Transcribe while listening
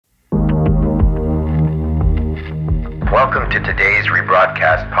Welcome to today's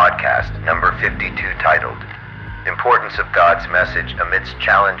rebroadcast podcast, number 52, titled Importance of God's Message Amidst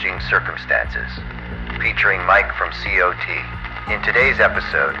Challenging Circumstances, featuring Mike from COT. In today's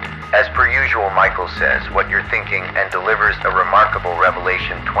episode, as per usual, Michael says what you're thinking and delivers a remarkable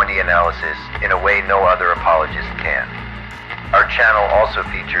Revelation 20 analysis in a way no other apologist can. Our channel also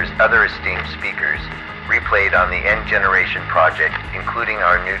features other esteemed speakers replayed on the End Generation Project, including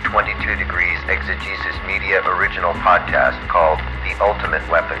our new 22 Degrees Exegesis Media original podcast called The Ultimate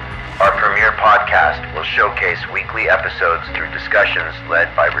Weapon. Our premiere podcast will showcase weekly episodes through discussions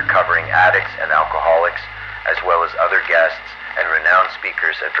led by recovering addicts and alcoholics, as well as other guests and renowned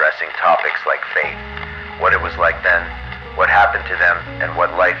speakers addressing topics like faith, what it was like then, what happened to them, and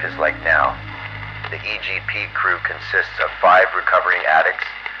what life is like now. The EGP crew consists of 5 recovering addicts,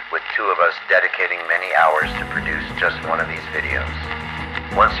 with 2 of us dedicating many hours to produce just one of these videos.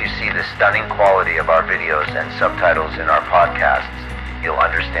 Once you see the stunning quality of our videos and subtitles in our podcasts, you'll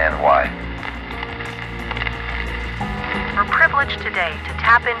understand why. We're privileged today to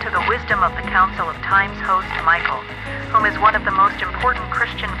tap into the wisdom of the Council of Time's host, Michael, whom is one of the most important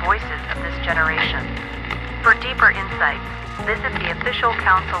Christian voices of this generation. For deeper insights, visit the official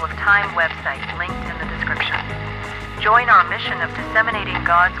Council of Time website linked in the description. Join our mission of disseminating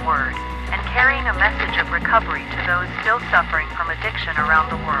God's Word and carrying a message of recovery to those still suffering from addiction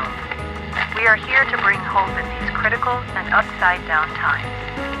around the world. We are here to bring hope in these critical and upside-down times.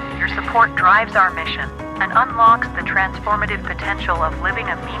 Your support drives our mission and unlocks the transformative potential of living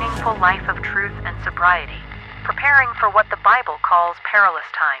a meaningful life of truth and sobriety, preparing for what the Bible calls perilous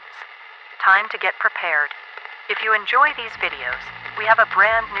times. Time to get prepared. If you enjoy these videos, we have a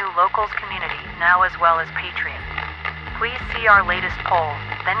brand new locals community now as well as Patreon. Please see our latest poll,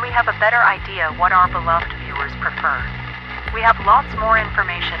 then we have a better idea what our beloved viewers prefer. We have lots more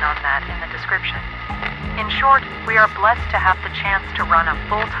information on that in the description. In short, we are blessed to have the chance to run a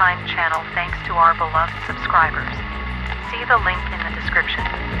full-time channel thanks to our beloved subscribers. See the link in the description.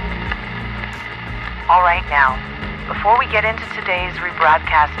 Alright now, before we get into today's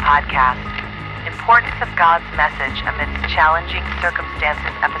rebroadcast podcast, Importance of God's Message Amidst Challenging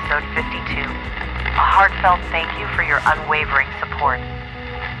Circumstances, Episode 52. A heartfelt thank you for your unwavering support.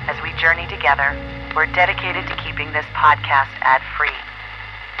 As we journey together, we're dedicated to keeping this podcast ad-free.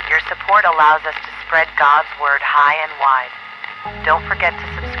 Your support allows us to spread God's Word high and wide. Don't forget to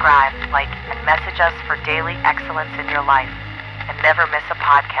subscribe, like, and message us for daily excellence in your life, and never miss a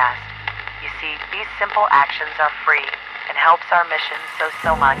podcast. You see, these simple actions are free and helps our mission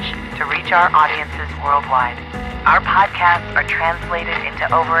so much to reach our audiences worldwide. Our podcasts are translated into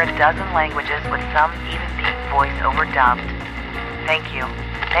over a dozen languages, with some even being voice-over dubbed. Thank you,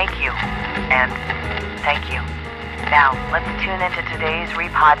 and thank you. Now, let's tune into today's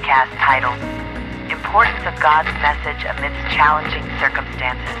rebroadcast titled Importance of God's Message Amidst Challenging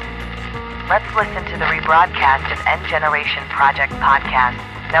Circumstances. Let's listen to the rebroadcast of End Generation Project podcast,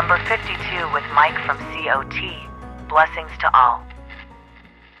 number 52, with Mike from COT. Blessings to all.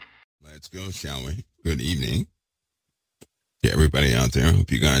 Let's go, shall we? Good evening to everybody out there.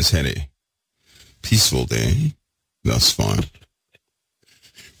 Hope you guys had a peaceful day thus far.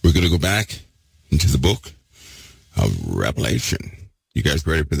 We're going to go back into the book of Revelation. You guys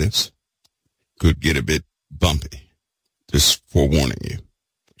ready for this? Could get a bit bumpy. Just forewarning you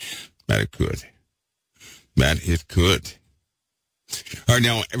that it could. That it could. All right,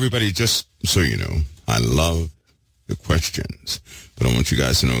 now, everybody, just so you know, I love the questions, but I want you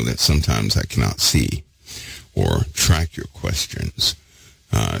guys to know that sometimes I cannot see or track your questions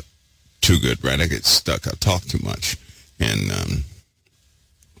too good, right? I get stuck. I talk too much. And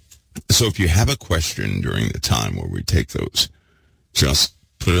so if you have a question during the time where we take those, just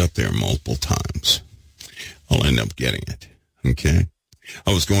put it up there multiple times. I'll end up getting it, okay?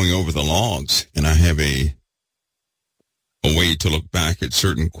 I was going over the logs, and I have a way to look back at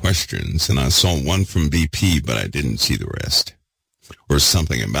certain questions, and I saw one from BP, but I didn't see the rest, or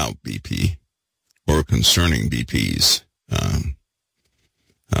something about BP, or concerning BP's,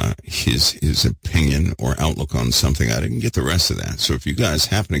 his opinion or outlook on something. I didn't get the rest of that. So if you guys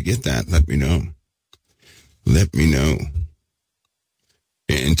happen to get that, let me know. Let me know.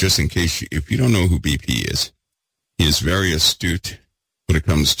 And just in case, if you don't know who BP is, he is very astute when it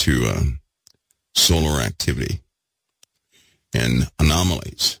comes to solar activity and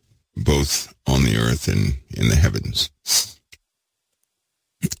anomalies, both on the earth and in the heavens.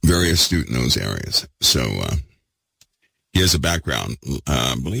 Very astute in those areas. So he has a background.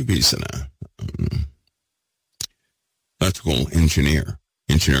 I believe he's an electrical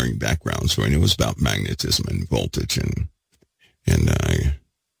engineering background. So he knows about magnetism and voltage and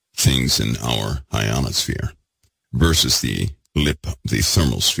things in our ionosphere. versus the lip, the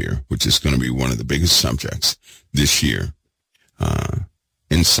thermal sphere, which is going to be one of the biggest subjects this year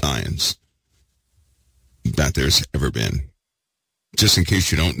in science that there's ever been. Just in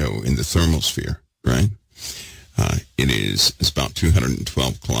case you don't know, in the thermal sphere, right, it's about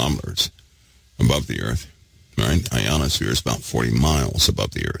 212 kilometers above the Earth, right? Ionosphere is about 40 miles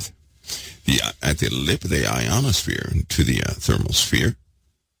above the Earth. At the lip of the ionosphere to the thermal sphere,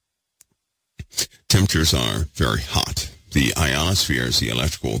 temperatures are very hot. The ionosphere is the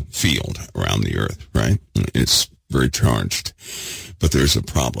electrical field around the Earth, right? It's very charged. But there's a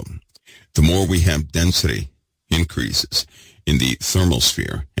problem. The more we have density increases in the thermal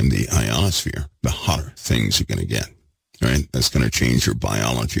sphere and the ionosphere, the hotter things you're going to get, right? That's going to change your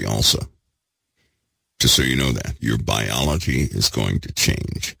biology also. Just so you know that. Your biology is going to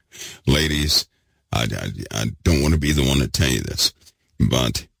change. Ladies, I don't want to be the one to tell you this,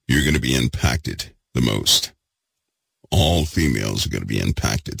 but you're going to be impacted the most. All females are going to be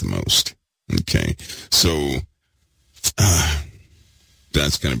impacted the most. Okay? So,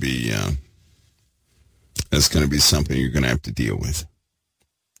 that's going to be something you're going to have to deal with.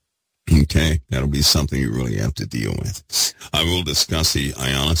 Okay? That'll be something you really have to deal with. I will discuss the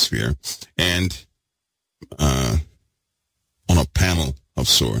ionosphere and on a panel of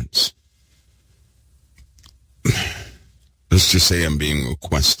sorts. Let's just say I'm being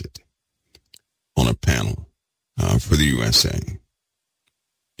requested on a panel for the USA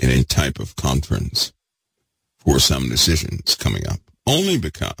in a type of conference for some decisions coming up, only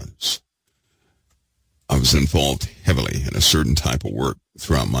because I was involved heavily in a certain type of work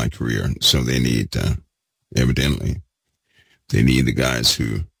throughout my career. And so they need, evidently, they need the guys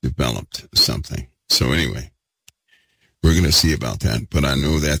who developed something. So anyway, we're going to see about that. But I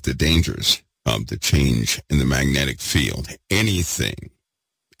know that the dangers of the change in the magnetic field, anything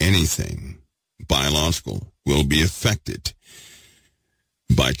biological will be affected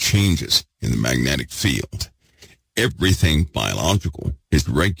by changes in the magnetic field. Everything biological is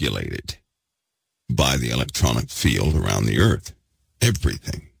regulated by the electronic field around the Earth.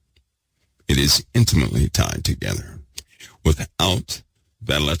 Everything. It is intimately tied together. Without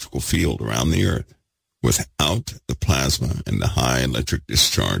that electrical field around the Earth, without the plasma and the high electric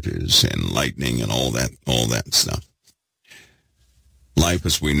discharges and lightning and all that stuff, life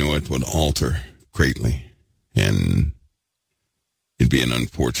as we know it would alter greatly, and it'd be an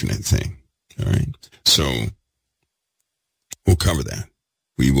unfortunate thing. All right? So we'll cover that.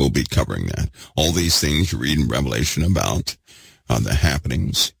 We will be covering that. All these things you read in Revelation about the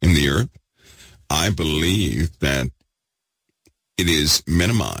happenings in the earth, I believe that it is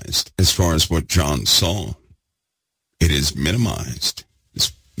minimized as far as what John saw. It is minimized.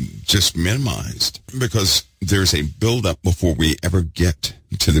 It's just minimized because there's a buildup before we ever get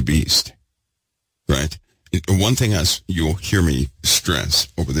to the beast, right? One thing you'll hear me stress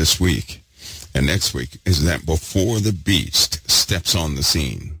over this week and next week is that before the beast steps on the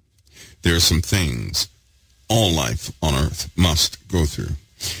scene, there are some things all life on earth must go through,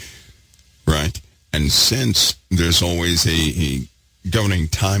 right? And since there's always a governing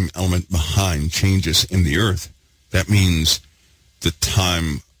time element behind changes in the earth, that means the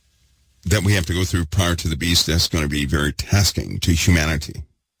time that we have to go through prior to the beast, that's going to be very tasking to humanity.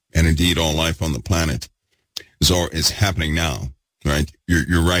 And indeed, all life on the planet is happening now, right?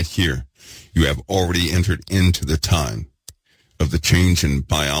 You're right here. You have already entered into the time of the change in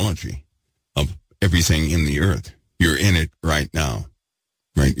biology of everything in the earth. You're in it right now,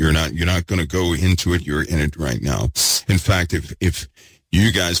 right? You're not going to go into it. You're in it right now. In fact, if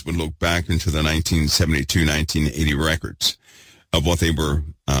you guys would look back into the 1972, 1980 records of what they were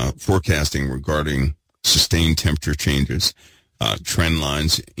forecasting regarding sustained temperature changes, trend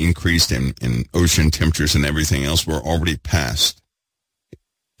lines increased in ocean temperatures and everything else, we're already past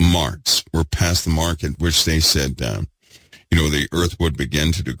marks. We're past the mark at which they said, the earth would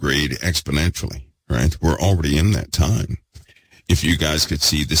begin to degrade exponentially, right? We're already in that time. If you guys could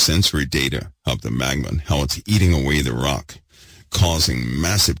see the sensory data of the magma and how it's eating away the rock, causing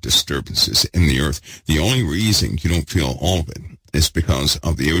massive disturbances in the earth, the only reason you don't feel all of it is because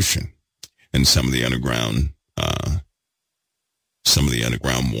of the ocean and some of the underground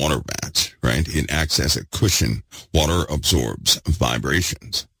water vats, right? It acts as a cushion. Water absorbs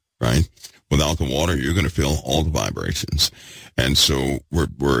vibrations, right? Without the water, you're going to feel all the vibrations. And so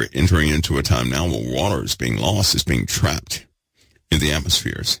we're entering into a time now where water is being lost, it's being trapped in the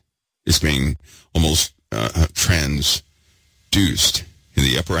atmospheres. It's being almost transduced in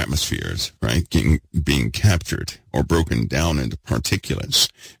the upper atmospheres, right? Being captured or broken down into particulates,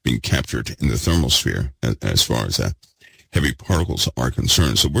 being captured in the thermal sphere as far as heavy particles are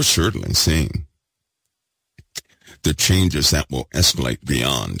concerned. So we're certainly seeing the changes that will escalate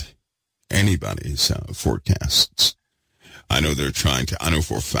beyond anybody's forecasts. I know they're trying to, I know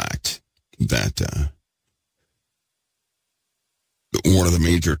for a fact that one of the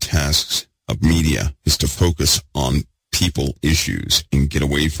major tasks of media is to focus on people issues and get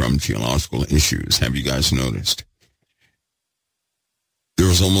away from geological issues. Have you guys noticed? There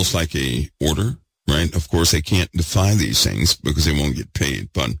was almost like a order, right? Of course, they can't defy these things because they won't get paid.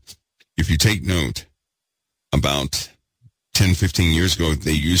 But if you take note, about 10, 15 years ago,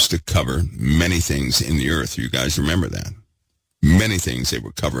 they used to cover many things in the earth. You guys remember that? Many things they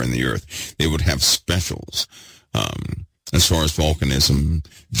would cover in the earth. They would have specials as far as volcanism,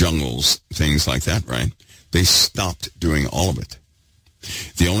 jungles, things like that, right? They stopped doing all of it.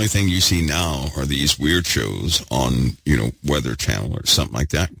 The only thing you see now are these weird shows on, Weather Channel or something like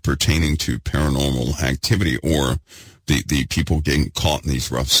that pertaining to paranormal activity or the people getting caught in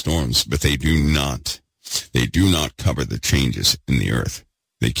these rough storms, but they do not cover the changes in the earth.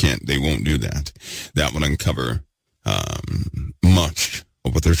 They won't do that. That would uncover much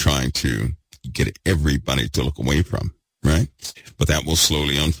of what they're trying to get everybody to look away from, right? But that will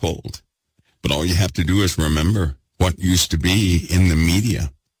slowly unfold. But all you have to do is remember what used to be in the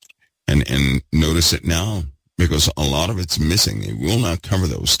media and notice it now, because a lot of it's missing. They will not cover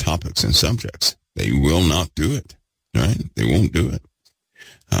those topics and subjects. They will not do it, right? They won't do it.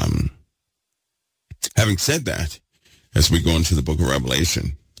 Having said that, as we go into the book of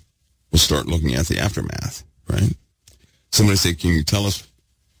Revelation, we'll start looking at the aftermath, right? Somebody said, can you tell us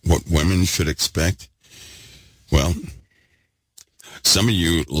what women should expect? Well, some of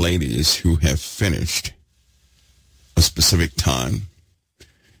you ladies who have finished a specific time,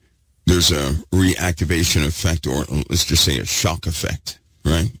 there's a reactivation effect, or let's just say a shock effect,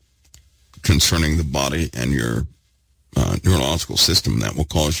 right? Concerning the body and your neurological system that will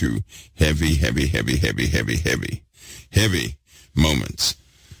cause you heavy moments,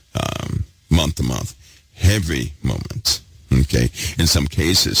 month to month, heavy moments, okay? In some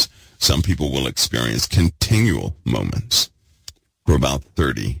cases, some people will experience continual moments for about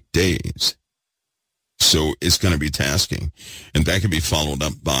 30 days. So it's going to be tasking, and that can be followed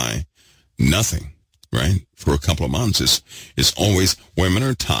up by nothing, right? For a couple of months. It's always, women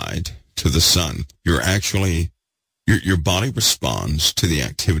are tied to the sun. Your body responds to the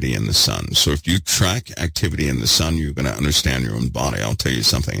activity in the sun. So if you track activity in the sun, you're going to understand your own body. I'll tell you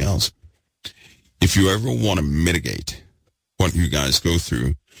something else. If you ever want to mitigate what you guys go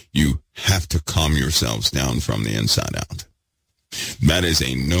through, you have to calm yourselves down from the inside out. That is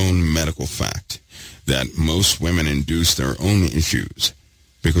a known medical fact, that most women induce their own issues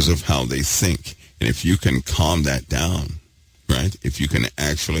because of how they think. And if you can calm that down, right, if you can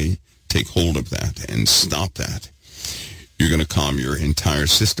actually take hold of that and stop that, you're going to calm your entire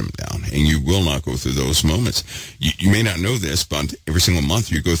system down, and you will not go through those moments. You may not know this, but every single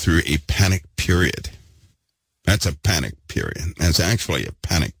month you go through a panic period. That's a panic period. That's actually a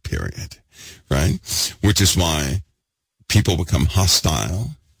panic period, right? Which is why people become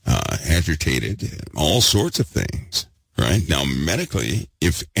hostile, agitated, all sorts of things, right? Now, medically,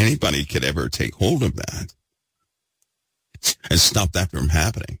 if anybody could ever take hold of that and stop that from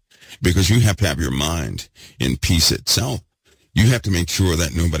happening, because you have to have your mind in peace itself. You have to make sure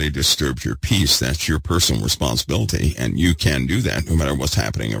that nobody disturbs your peace. That's your personal responsibility, and you can do that no matter what's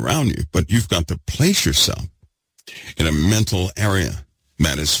happening around you. But you've got to place yourself in a mental area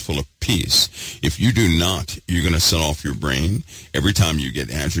that is full of peace. If you do not, you're going to set off your brain. Every time you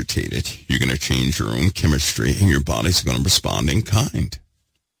get agitated, you're going to change your own chemistry, and your body's going to respond in kind.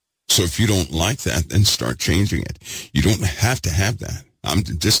 So if you don't like that, then start changing it. You don't have to have that. I'm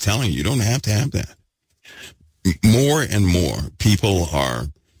just telling you, you don't have to have that. More and more people are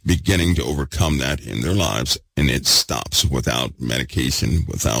beginning to overcome that in their lives, and it stops without medication,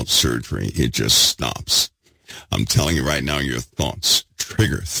 without surgery. It just stops. I'm telling you right now, your thoughts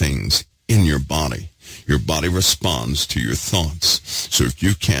trigger things in your body. Your body responds to your thoughts. So if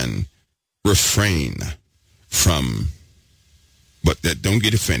you can refrain from, don't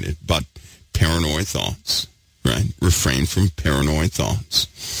get offended, but paranoid thoughts, right? Refrain from paranoid thoughts.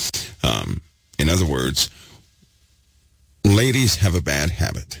 In other words, ladies have a bad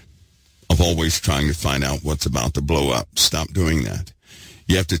habit of always trying to find out what's about to blow up. Stop doing that.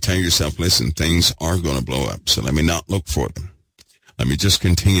 You have to tell yourself, listen, things are going to blow up, so let me not look for them. Let me just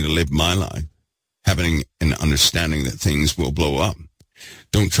continue to live my life, having an understanding that things will blow up.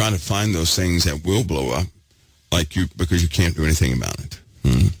 Don't try to find those things that will blow up because you can't do anything about it.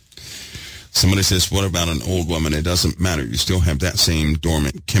 Somebody says, what about an old woman? It doesn't matter. You still have that same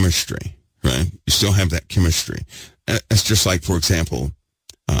dormant chemistry, right? You still have that chemistry. It's just like, for example,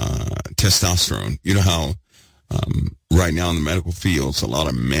 testosterone. You know how Right now in the medical fields, a lot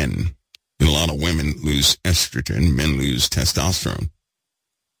of men and a lot of women lose estrogen. Men lose testosterone.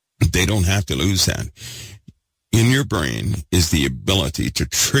 They don't have to lose that. In your brain is the ability to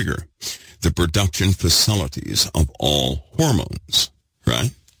trigger the production facilities of all hormones,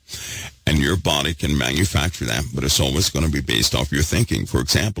 right? And your body can manufacture that, but it's always going to be based off your thinking. For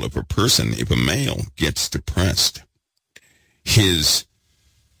example, if a male gets depressed, his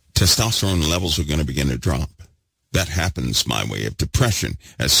testosterone levels are going to begin to drop. That happens by way of depression.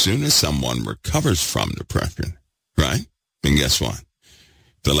 As soon as someone recovers from depression, right? And guess what?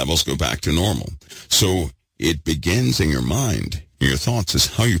 The levels go back to normal. So it begins in your mind. Your thoughts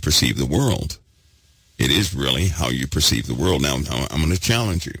is how you perceive the world. It is really how you perceive the world. Now, I'm going to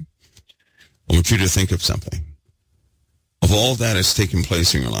challenge you. I want you to think of something. Of all that has taken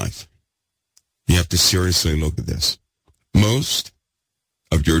place in your life, you have to seriously look at this. Most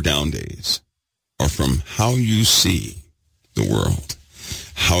of your down days are from how you see the world,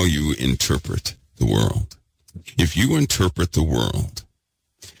 how you interpret the world. If you interpret the world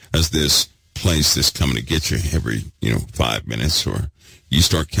as this place that's coming to get you every, 5 minutes, or you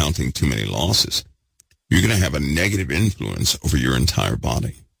start counting too many losses, you're going to have a negative influence over your entire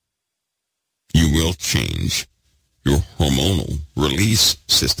body. You will change your hormonal release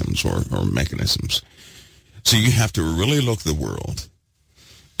systems or mechanisms. So you have to really look at the world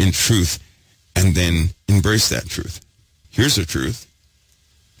in truth and then embrace that truth. Here's the truth.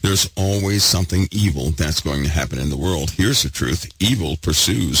 There's always something evil that's going to happen in the world. Here's the truth. Evil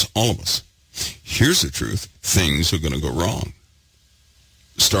pursues all of us. Here's the truth. Things are going to go wrong.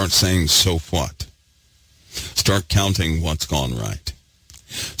 Start saying, so what? Start counting what's gone right.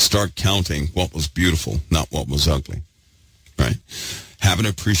 Start counting what was beautiful, not what was ugly. Right? Have an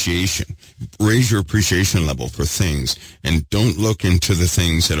appreciation. Raise your appreciation level for things, and don't look into the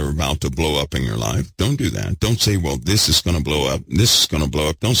things that are about to blow up in your life. Don't do that. Don't say, well, this is going to blow up. This is going to blow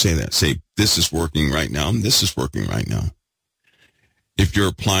up. Don't say that. Say, this is working right now, and this is working right now. If your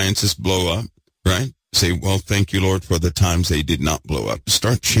appliances blow up, right? Say, well, thank you, Lord, for the times they did not blow up.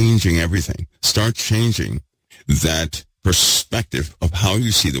 Start changing everything. Start changing that perspective of how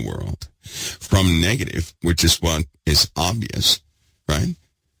you see the world from negative, which is what is obvious, right,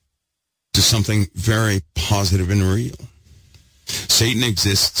 to something very positive and real. Satan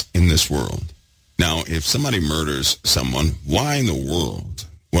exists in this world. Now, if somebody murders someone, why in the world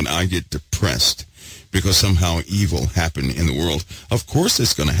would I get depressed because somehow evil happened in the world? Of course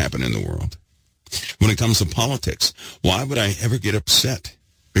it's going to happen in the world. When it comes to politics, why would I ever get upset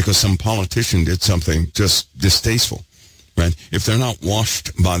because some politician did something just distasteful? Right? If they're not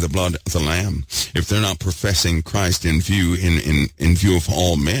washed by the blood of the Lamb, if they're not professing Christ in view of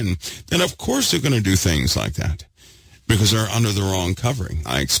all men, then of course they're going to do things like that because they're under the wrong covering.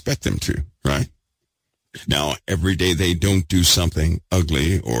 I expect them to, right? Now, every day they don't do something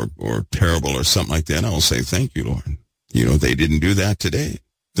ugly or terrible or something like that, I'll say, thank you, Lord. They didn't do that today.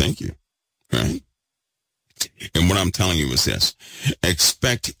 Thank you, right? And what I'm telling you is this.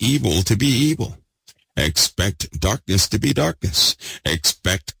 Expect evil to be evil. Expect darkness to be darkness.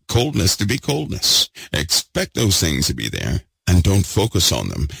 Expect coldness to be coldness. Expect those things to be there, and don't focus on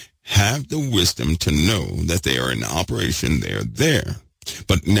them. Have the wisdom to know that they are in operation. They're there,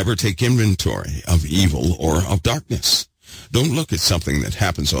 but never take inventory of evil or of darkness. Don't look at something that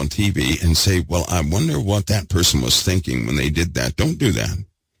happens on TV and say, well, I wonder what that person was thinking when they did that. Don't do that.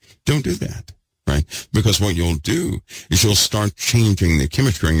 Don't do that. Right? Because what you'll do is you'll start changing the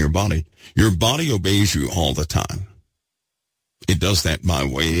chemistry in your body. Your body obeys you all the time. It does that by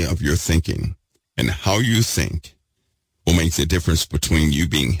way of your thinking. And how you think will make the difference between you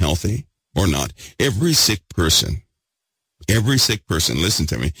being healthy or not. Every sick person, listen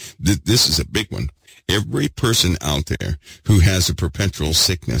to me, this is a big one. Every person out there who has a perpetual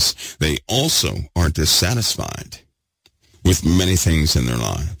sickness, they also are dissatisfied with many things in their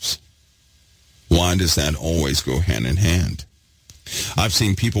lives. Why does that always go hand in hand? I've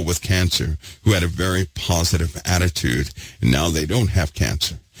seen people with cancer who had a very positive attitude, and now they don't have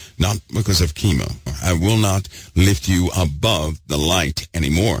cancer. Not because of chemo. I will not lift you above the light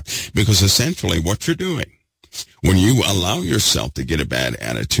anymore, because essentially what you're doing, when you allow yourself to get a bad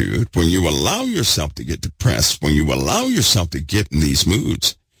attitude, when you allow yourself to get depressed, when you allow yourself to get in these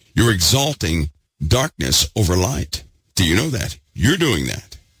moods, you're exalting darkness over light. Do you know that? You're doing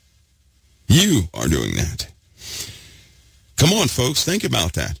that. You are doing that. Come on, folks, think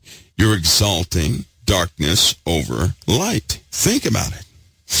about that. You're exalting darkness over light. Think about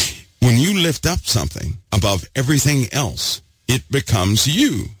it. When you lift up something above everything else, it becomes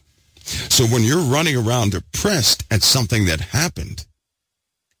you. So when you're running around depressed at something that happened,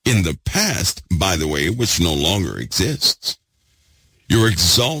 in the past, by the way, which no longer exists. You're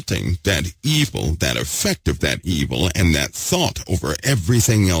exalting that evil, that effect of that evil, and that thought over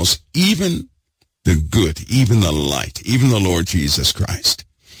everything else, even the good, even the light, even the Lord Jesus Christ.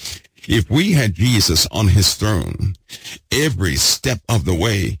 If we had Jesus on his throne every step of the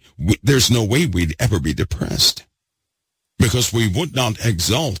way, there's no way we'd ever be depressed, because we would not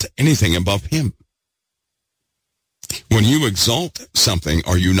exalt anything above him. When you exalt something,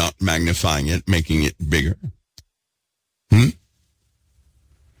 are you not magnifying it, making it bigger?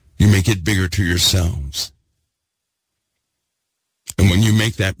 You make it bigger to yourselves. And when you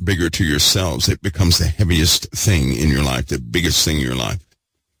make that bigger to yourselves, it becomes the heaviest thing in your life, the biggest thing in your life.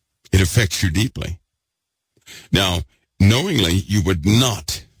 It affects you deeply. Now, knowingly, you would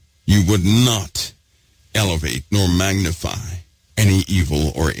not elevate nor magnify any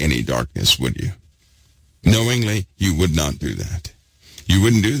evil or any darkness, would you? Knowingly, you would not do that. You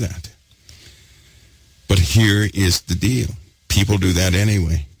wouldn't do that. But here is the deal. People do that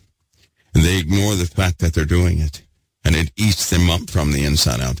anyway. And they ignore the fact that they're doing it. And it eats them up from the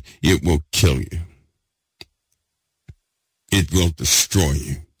inside out. It will kill you. It will destroy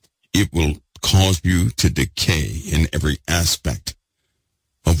you. It will cause you to decay in every aspect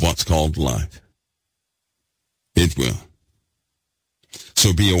of what's called life. It will.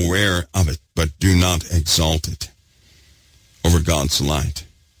 So be aware of it, but do not exalt it over God's light,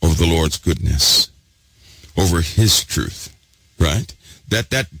 over the Lord's goodness, over his truth, right?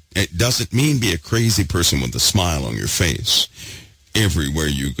 That it doesn't mean be a crazy person with a smile on your face everywhere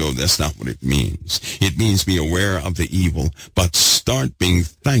you go. That's not what it means. It means be aware of the evil, but start being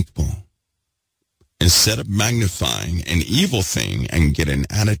thankful. Instead of magnifying an evil thing and get an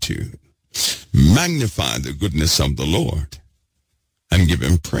attitude, magnify the goodness of the Lord and give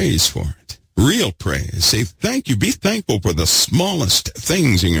him praise for it. Real praise. Say thank you. Be thankful for the smallest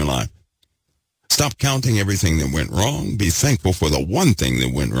things in your life. Stop counting everything that went wrong. Be thankful for the one thing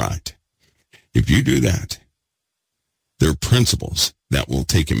that went right. If you do that, there are principles that will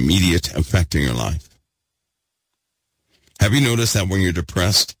take immediate effect in your life. Have you noticed that when you're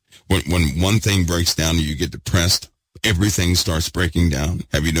depressed, when one thing breaks down and you get depressed, everything starts breaking down?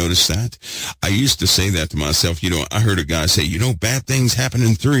 Have you noticed that? I used to say that to myself. I heard a guy say, bad things happen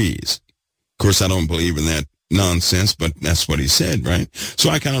in threes. Of course, I don't believe in that nonsense, but that's what he said, right? So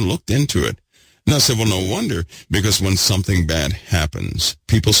I kind of looked into it. And I said, well, no wonder, because when something bad happens,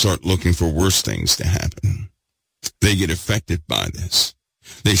 people start looking for worse things to happen. They get affected by this.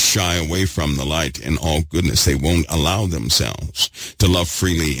 They shy away from the light and all goodness. They won't allow themselves to love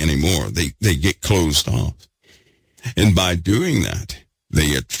freely anymore. They get closed off. And by doing that,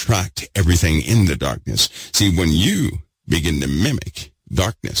 they attract everything in the darkness. See, when you begin to mimic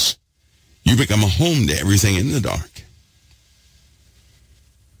darkness, you become a home to everything in the dark.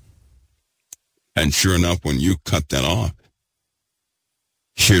 And sure enough, when you cut that off,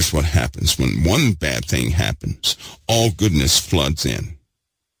 here's what happens. When one bad thing happens, all goodness floods in.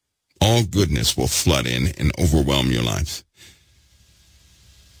 All goodness will flood in and overwhelm your life.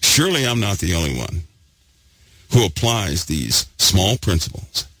 Surely I'm not the only one who applies these small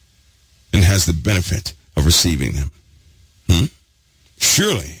principles and has the benefit of receiving them.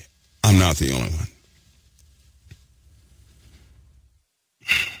 Surely I'm not the only one.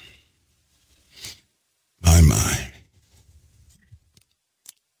 My.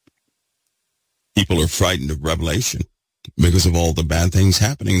 People are frightened of Revelation because of all the bad things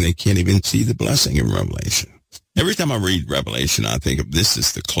happening. They can't even see the blessing in Revelation. Every time I read Revelation, I think of this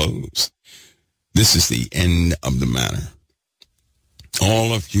is the close. This is the end of the matter.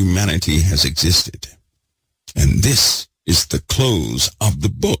 All of humanity has existed. And this is the close of the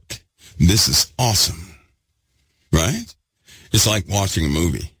book. This is awesome. Right? It's like watching a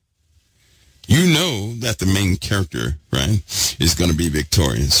movie. You know that the main character, right, is going to be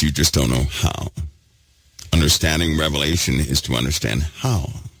victorious. You just don't know how. Understanding Revelation is to understand how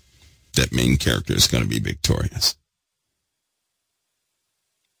that main character is going to be victorious.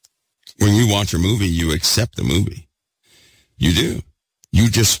 When you watch a movie, you accept the movie. You do. You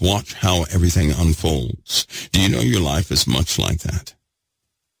just watch how everything unfolds. Do you know your life is much like that?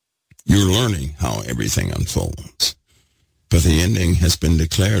 You're learning how everything unfolds. But the ending has been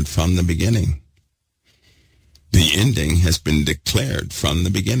declared from the beginning. The ending has been declared from the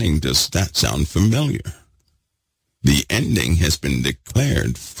beginning. Does that sound familiar? The ending has been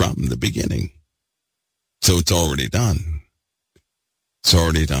declared from the beginning. So it's already done. It's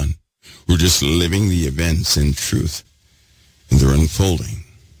already done. We're just living the events in truth. And they're unfolding.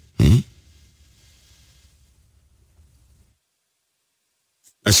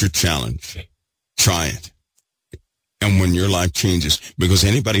 That's your challenge. Try it. And when your life changes, because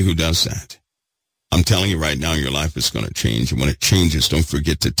anybody who does that, I'm telling you right now, your life is going to change. And when it changes, don't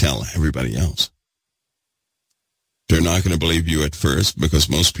forget to tell everybody else. They're not going to believe you at first because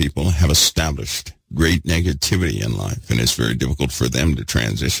most people have established great negativity in life, and it's very difficult for them to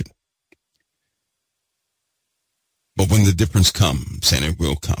transition. But when the difference comes, and it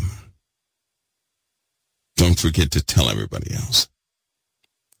will come, don't forget to tell everybody else.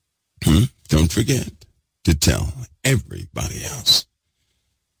 Don't forget to tell everybody else.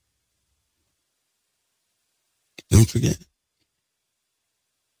 Don't forget.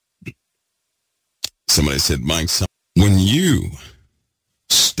 Somebody said, Mike, when you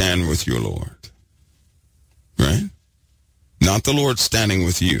stand with your Lord, right? Not the Lord standing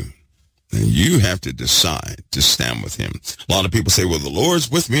with you. And you have to decide to stand with him. A lot of people say, well, the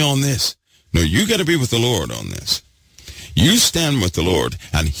Lord's with me on this. No, you got to be with the Lord on this. You stand with the Lord,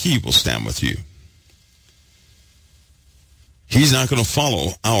 and he will stand with you. He's not going to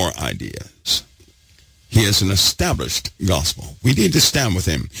follow our ideas. He has an established gospel. We need to stand with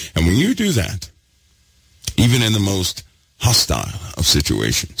him. And when you do that, even in the most hostile of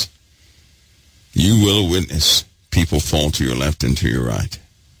situations, you will witness people fall to your left and to your right.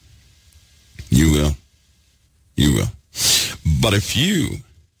 You will. You will. But if you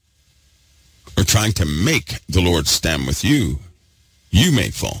are trying to make the Lord stand with you, you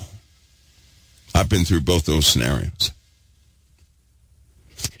may fall. I've been through both those scenarios.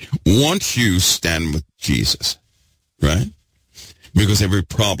 Once you stand with Jesus, right? Because every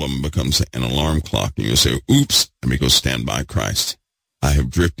problem becomes an alarm clock, and you say, oops, let me go stand by Christ. I have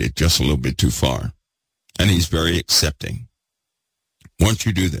drifted just a little bit too far. And he's very accepting. Once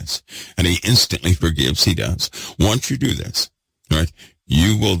you do this, and he instantly forgives, he does. Once you do this, right,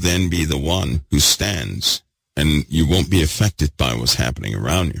 you will then be the one who stands, and you won't be affected by what's happening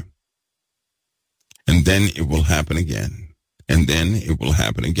around you. And then it will happen again. And then it will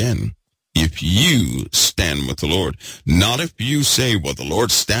happen again. If you stand with the Lord, not if you say, well, the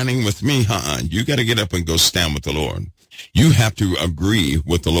Lord's standing with me. You got to get up and go stand with the Lord. You have to agree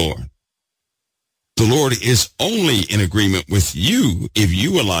with the Lord. The Lord is only in agreement with you if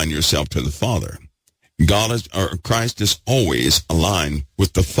you align yourself to the Father. Christ is always aligned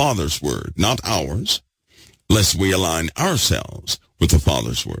with the Father's word, not ours, lest we align ourselves with the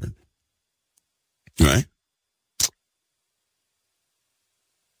Father's word. Right?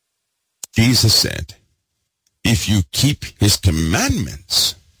 Jesus said, if you keep his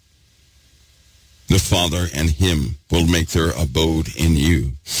commandments, the Father and him will make their abode in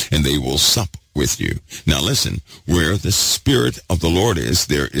you, and they will sup with you. Now listen, where the Spirit of the Lord is,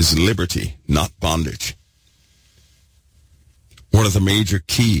 there is liberty, not bondage. One of the major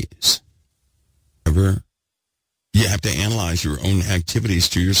keys, you have to analyze your own activities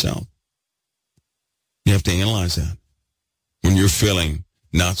to yourself. You have to analyze that. When you're feeling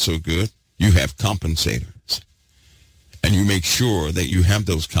not so good, you have compensators. And you make sure that you have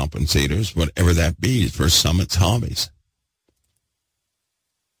those compensators, whatever that be. For some, it's hobbies.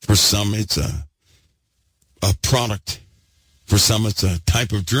 For some, it's a product. For some, it's a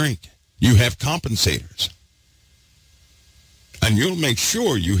type of drink. You have compensators. And you'll make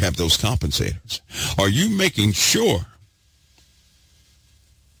sure you have those compensators. Are you making sure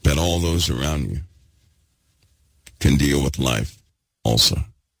that all those around you can deal with life also?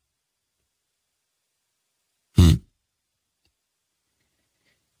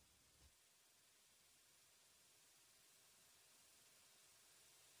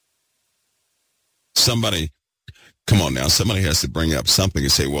 Somebody has to bring up something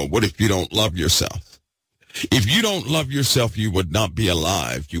and say, well, what if you don't love yourself? If you don't love yourself, you would not be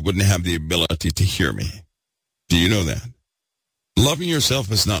alive. You wouldn't have the ability to hear me. Do you know that? Loving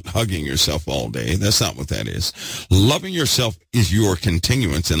yourself is not hugging yourself all day. That's not what that is. Loving yourself is your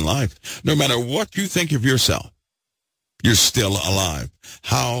continuance in life. No matter what you think of yourself, you're still alive.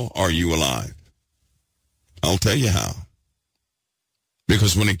 How are you alive? I'll tell you how.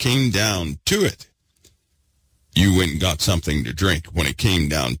 Because when it came down to it, you went and got something to drink. When it came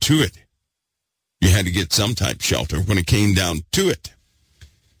down to it, you had to get some type of shelter. When it came down to it,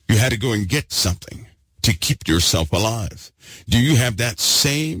 you had to go and get something to keep yourself alive. Do you have that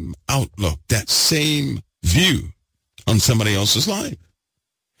same outlook, that same view on somebody else's life?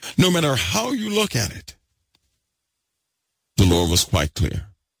 No matter how you look at it, the Lord was quite clear.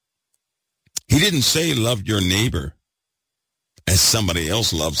 He didn't say love your neighbor as somebody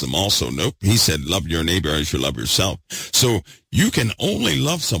else loves them also. Nope. He said love your neighbor as you love yourself. So you can only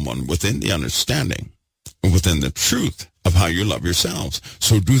love someone within the understanding and within the truth of how you love yourselves.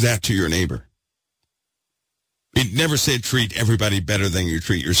 So do that to your neighbor. It never said treat everybody better than you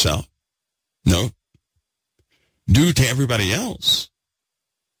treat yourself. No. do to everybody else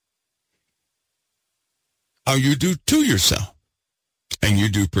how you do to yourself. And you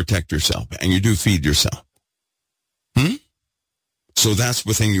do protect yourself. And you do feed yourself. So that's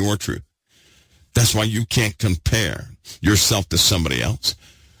within your truth. That's why you can't compare yourself to somebody else.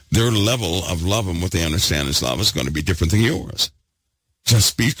 Their level of love and what they understand as love is going to be different than yours.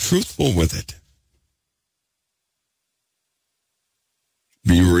 Just be truthful with it.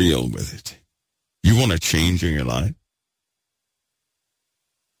 Be real with it. You want to change in your life?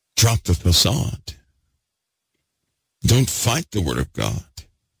 Drop the facade. Don't fight the Word of God.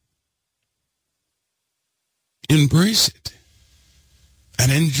 Embrace it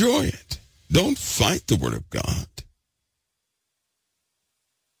and enjoy it. Don't fight the Word of God.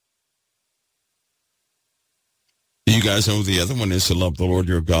 You guys know the other one is to love the Lord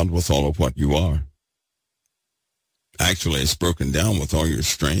your God with all of what you are. Actually, it's broken down with all your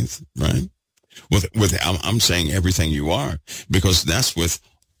strength, right? I'm saying everything you are, because that's with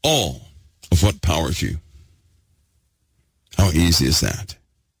all of what powers you. How easy is that?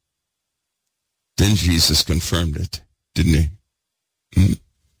 Then Jesus confirmed it, didn't he?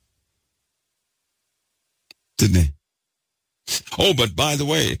 Didn't he? Oh, but by the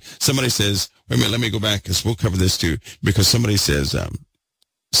way, somebody says, wait a minute, let me go back, because we'll cover this too, because somebody says,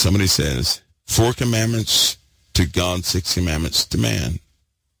 4 commandments to God, 6 commandments to man.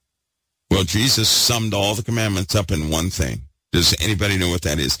 Well, Jesus summed all the commandments up in one thing. Does anybody know what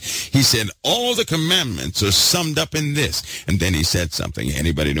that is? He said, all the commandments are summed up in this. And then he said something.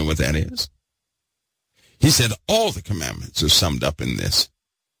 Anybody know what that is? He said, all the commandments are summed up in this.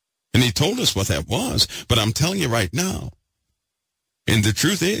 And he told us what that was. But I'm telling you right now, and the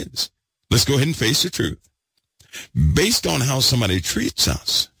truth is, let's go ahead and face the truth. Based on how somebody treats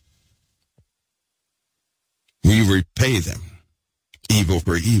us, we repay them evil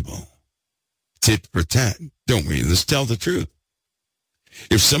for evil, tit for tat, don't we? Let's tell the truth.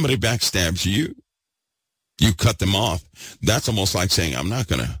 If somebody backstabs you, you cut them off. That's almost like saying, I'm not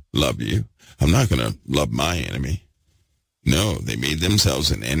going to love you. I'm not going to love my enemy. No, they made themselves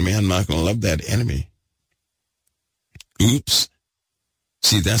an enemy. I'm not going to love that enemy. Oops.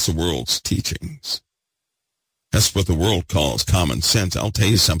 See, that's the world's teachings. That's what the world calls common sense. I'll tell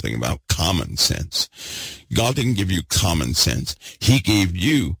you something about common sense. God didn't give you common sense. He gave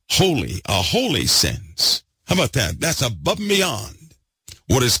you a holy sense. How about that? That's above and beyond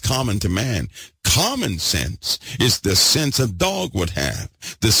what is common to man. Common sense is the sense a dog would have,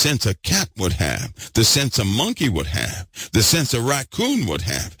 the sense a cat would have, the sense a monkey would have, the sense a raccoon would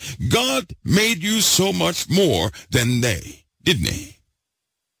have. God made you so much more than they, didn't he?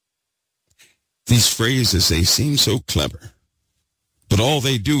 These phrases, they seem so clever, but all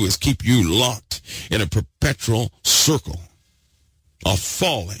they do is keep you locked in a perpetual circle of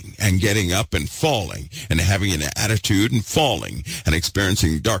falling and getting up and falling and having an attitude and falling and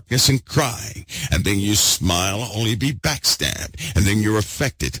experiencing darkness and crying. And then you smile only to be backstabbed, and then you're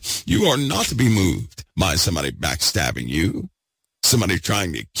affected. You are not to be moved by somebody backstabbing you, somebody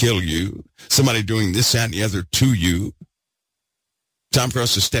trying to kill you, somebody doing this, that, and the other to you. Time for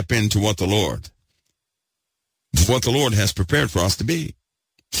us to step into what the Lord has prepared for us to be.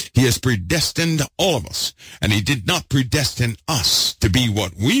 He has predestined all of us, and he did not predestine us to be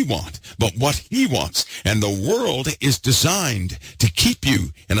what we want, but what he wants. And the world is designed to keep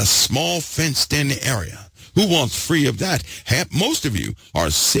you in a small fenced-in area. Who wants free of that? Most of you are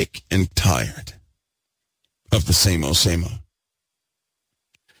sick and tired of the same old, same old.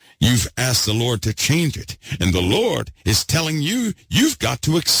 You've asked the Lord to change it, and the Lord is telling you, you've got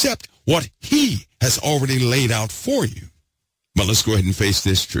to accept what he has already laid out for you. But let's go ahead and face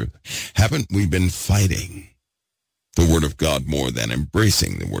this truth. Haven't we been fighting the Word of God more than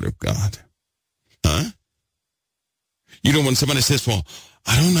embracing the Word of God? Huh? You know, when somebody says, well,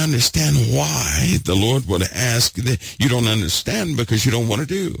 I don't understand why the Lord would ask that, you don't understand because you don't want to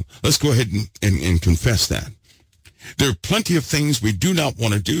do. Let's go ahead and confess that. There are plenty of things we do not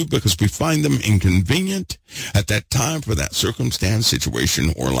want to do because we find them inconvenient at that time for that circumstance,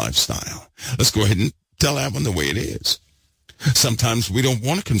 situation, or lifestyle. Let's go ahead and tell that one the way it is. Sometimes we don't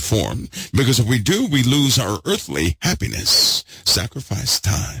want to conform because if we do, we lose our earthly happiness. Sacrifice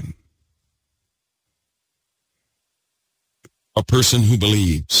time. A person who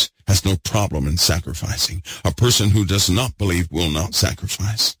believes has no problem in sacrificing. A person who does not believe will not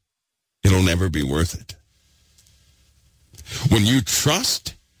sacrifice. It'll never be worth it. When you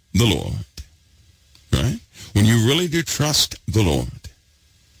trust the Lord, right? When you really do trust the Lord,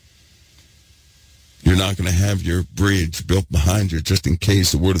 you're not going to have your bridge built behind you just in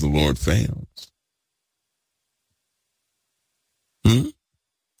case the word of the Lord fails.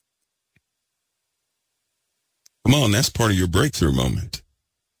 Come on, that's part of your breakthrough moment,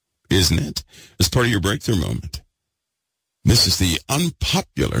 isn't it? It's part of your breakthrough moment. This is the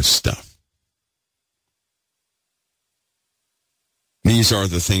unpopular stuff. These are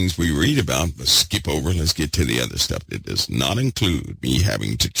the things we read about, but skip over. Let's get to the other stuff. It does not include me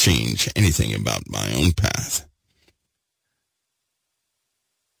having to change anything about my own path.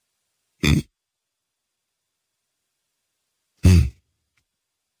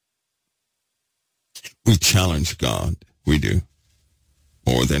 We challenge God. We do.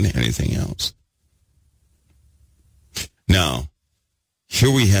 More than anything else. Now,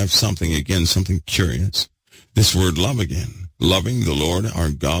 here we have something again, something curious. This word love again. Loving the Lord our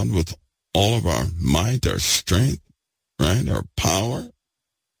God with all of our might, our strength, right? Our power,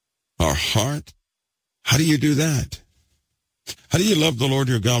 our heart. How do you do that? How do you love the Lord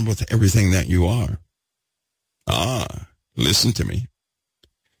your God with everything that you are? Listen to me.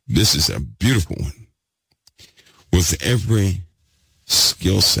 This is a beautiful one. With every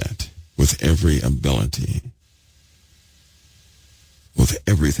skill set, with every ability, with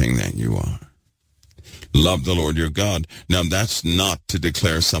everything that you are. Love the Lord your God. Now, that's not to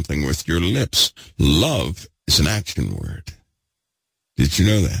declare something with your lips. Love is an action word. Did you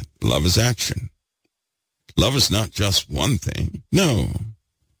know that? Love is action. Love is not just one thing. No.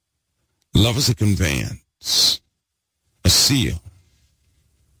 Love is a conveyance, a seal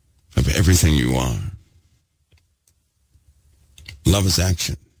of everything you are. Love is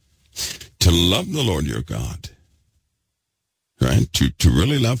action. To love the Lord your God, right? To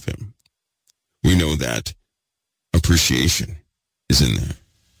really love him. We know that appreciation is in there.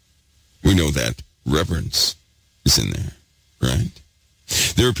 We know that reverence is in there, right?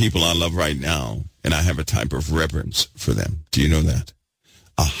 There are people I love right now, and I have a type of reverence for them. Do you know that?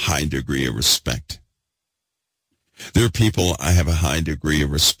 A high degree of respect. There are people I have a high degree of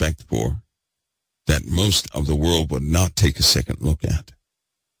respect for that most of the world would not take a second look at.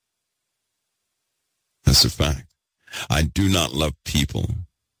 That's a fact. I do not love people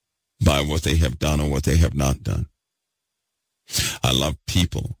by what they have done or what they have not done. I love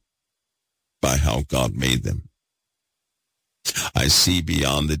people by how God made them. I see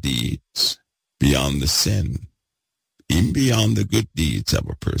beyond the deeds, beyond the sin, even beyond the good deeds of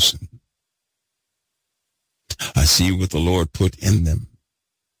a person. I see what the Lord put in them.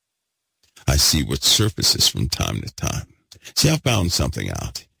 I see what surfaces from time to time. See, I found something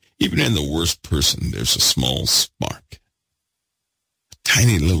out. Even in the worst person, there's a small spark. A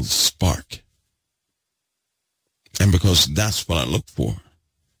tiny little spark. And because that's what I look for,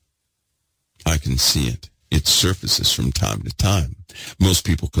 I can see it. It surfaces from time to time. Most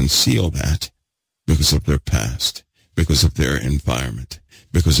people conceal that because of their past, because of their environment,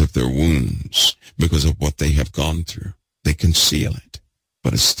 because of their wounds, because of what they have gone through. They conceal it,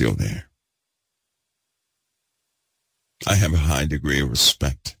 but it's still there. I have a high degree of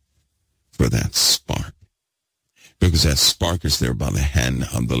respect for that spark, because that spark is there by the hand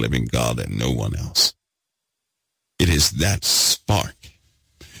of the living God and no one else. It is that spark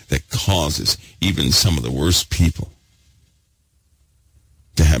that causes even some of the worst people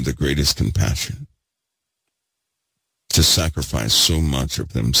to have the greatest compassion, to sacrifice so much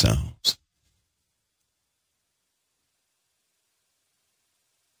of themselves.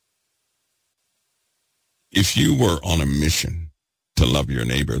 If you were on a mission to love your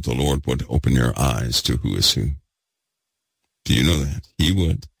neighbor, the Lord would open your eyes to who is who. Do you know that? He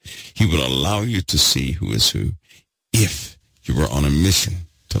would. He would allow you to see who is who if you were on a mission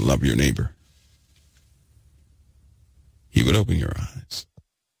to love your neighbor. He would open your eyes.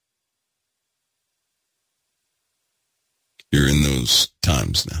 You're in those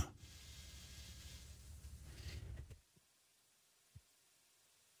times now.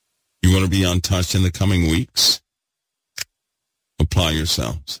 You want to be untouched in the coming weeks? Apply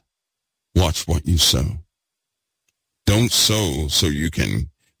yourselves. Watch what you sow. Don't sow so you can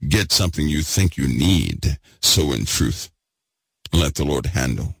get something you think you need. Sow in truth. Let the Lord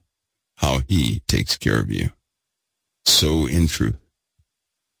handle how he takes care of you. Sow in truth.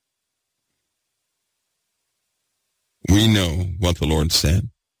 We know what the Lord said.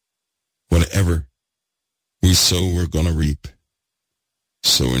 Whatever we sow, we're going to reap.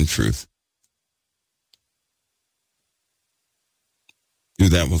 Sow in truth. Do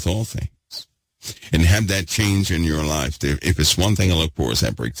that with all things. And have that change in your life. If it's one thing I look for, is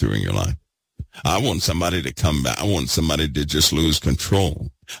that breakthrough in your life. I want somebody to come back. I want somebody to just lose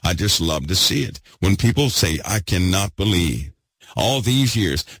control. I just love to see it. When people say, I cannot believe all these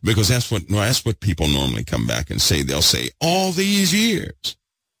years, because that's what people normally come back and say. They'll say, all these years,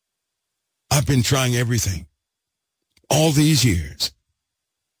 I've been trying everything. All these years.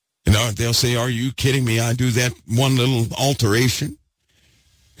 And they'll say, are you kidding me? I do that one little alteration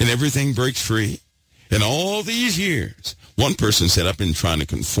and everything breaks free. And all these years, one person said, I've been trying to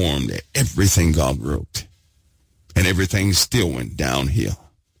conform to everything God wrote. And everything still went downhill.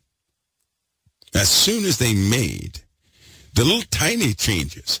 As soon as they made the little tiny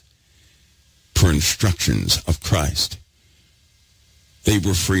changes per instructions of Christ, they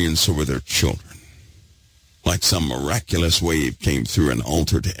were free, and so were their children. Like some miraculous wave came through and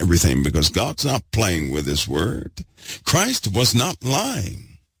altered everything, because God's not playing with his word. Christ was not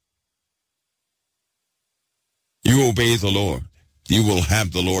lying. You obey the Lord, you will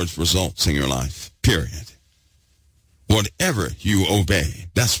have the Lord's results in your life, period. Whatever you obey,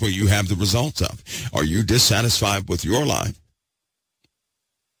 that's what you have the results of. Are you dissatisfied with your life?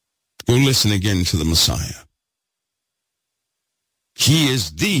 Go listen again to the Messiah. He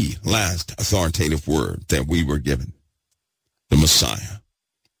is the last authoritative word that we were given. The Messiah.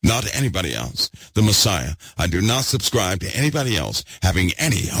 Not anybody else. The Messiah. I do not subscribe to anybody else having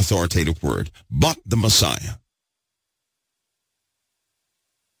any authoritative word but the Messiah.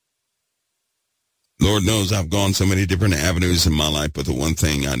 Lord knows I've gone so many different avenues in my life, but the one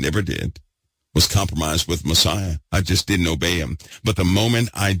thing I never did was compromise with Messiah. I just didn't obey him. But the moment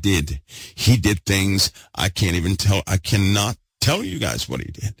I did, he did things I cannot tell you guys what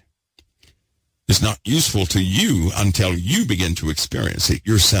he did. It's not useful to you until you begin to experience it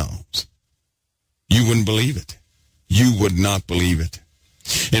yourselves. You wouldn't believe it. You would not believe it.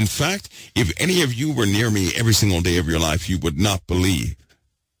 In fact, if any of you were near me every single day of your life, you would not believe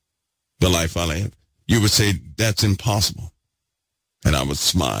the life I live. You would say, that's impossible. And I would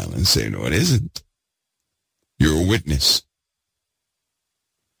smile and say, no, it isn't. You're a witness.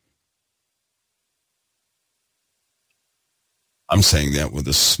 I'm saying that with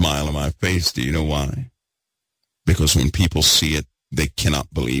a smile on my face. Do you know why? Because when people see it, they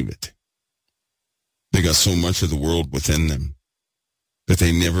cannot believe it. They got so much of the world within them that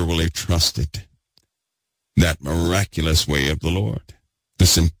they never really trusted that miraculous way of the Lord. The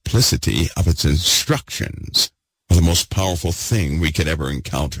simplicity of its instructions are the most powerful thing we could ever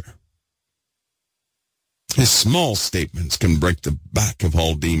encounter. His small statements can break the back of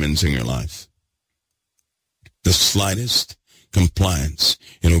all demons in your life. The slightest compliance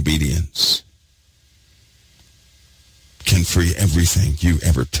and obedience can free everything you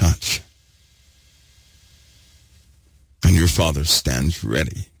ever touch. And your Father stands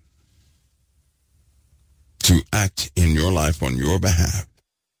ready to act in your life on your behalf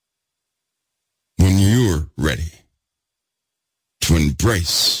when you're ready to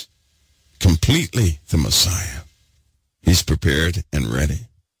embrace completely the Messiah. He's prepared and ready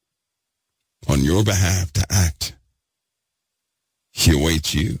on your behalf to act. He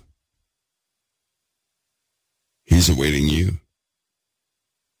awaits you. He's awaiting you.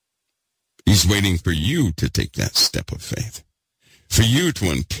 He's waiting for you to take that step of faith, for you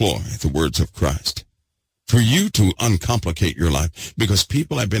to employ the words of Christ, for you to uncomplicate your life, because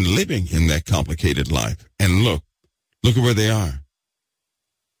people have been living in that complicated life. And look at where they are.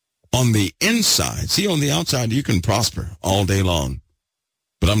 On the inside, see, on the outside, you can prosper all day long.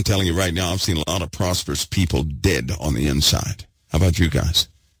 But I'm telling you right now, I've seen a lot of prosperous people dead on the inside. How about you guys?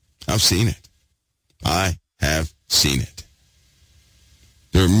 I've seen it. I have seen it.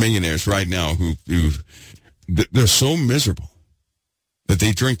 There are millionaires right now who they're so miserable that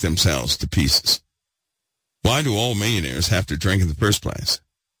they drink themselves to pieces. Why do all millionaires have to drink in the first place?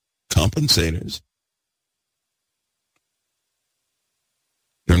 Compensators.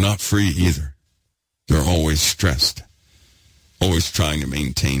 They're not free either. They're always stressed, always trying to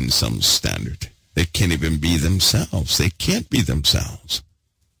maintain some standard. They can't even be themselves. They can't be themselves.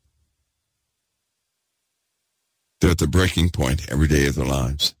 They're at the breaking point every day of their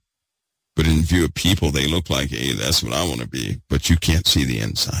lives. But in view of people, they look like, hey, that's what I want to be. But you can't see the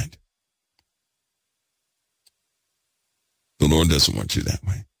inside. The Lord doesn't want you that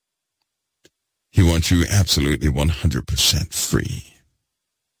way. He wants you absolutely 100% free.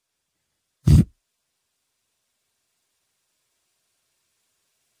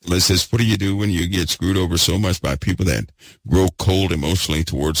 It says, what do you do when you get screwed over so much by people that grow cold emotionally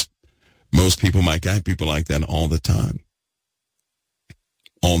towards most people? My guy, people like that all the time.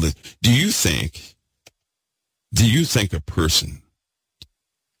 Do you think a person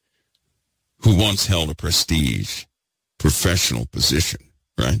who once held a prestige professional position,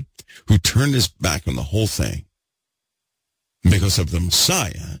 right, who turned his back on the whole thing because of the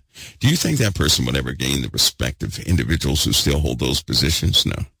Messiah, do you think that person would ever gain the respect of individuals who still hold those positions?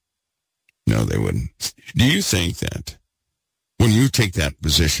 No. No, they wouldn't. Do you think that when you take that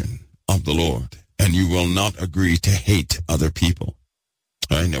position of the Lord and you will not agree to hate other people,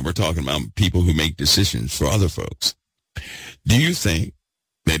 All right, now we're talking about people who make decisions for other folks. Do you think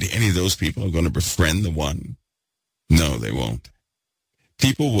that any of those people are going to befriend the one? No, they won't.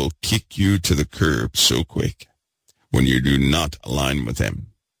 People will kick you to the curb so quick when you do not align with them.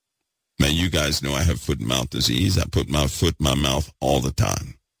 Now, you guys know I have foot and mouth disease. I put my foot in my mouth all the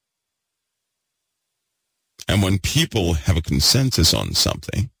time. And when people have a consensus on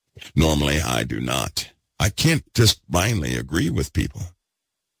something, normally I do not. I can't just blindly agree with people.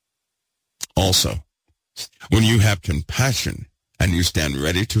 Also, when you have compassion and you stand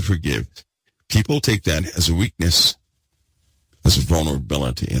ready to forgive, people take that as a weakness, as a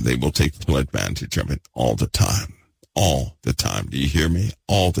vulnerability, and they will take full advantage of it all the time. All the time. Do you hear me?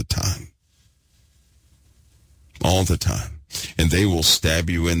 All the time. All the time. And they will stab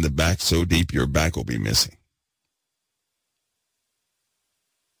you in the back so deep your back will be missing.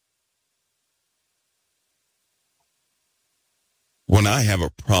 When I have a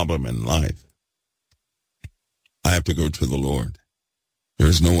problem in life, I have to go to the Lord.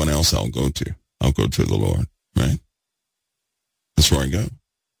 There's no one else I'll go to. I'll go to the Lord, right? That's where I go.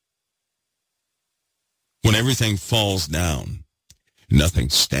 When everything falls down, nothing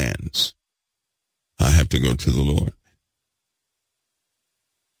stands, I have to go to the Lord.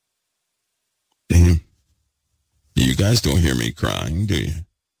 Damn. You guys don't hear me crying, do you?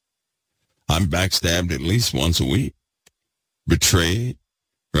 I'm backstabbed at least once a week. Betrayed,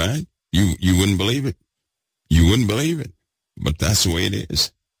 right? You wouldn't believe it. You wouldn't believe it. But that's the way it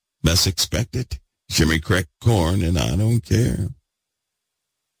is. That's expected. Jimmy cracked corn, and I don't care.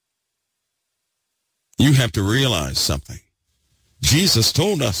 You have to realize something. Jesus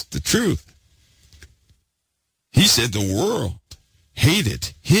told us the truth. He said the world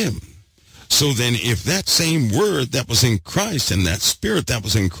hated him. So then if that same word that was in Christ and that spirit that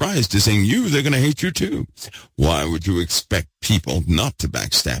was in Christ is in you, they're going to hate you too. Why would you expect people not to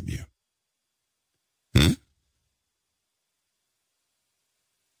backstab you?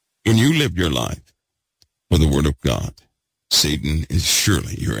 When you live your life for the word of God, Satan is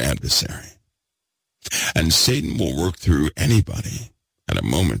surely your adversary. And Satan will work through anybody at a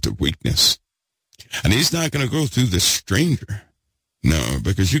moment of weakness. And he's not going to go through the stranger. No,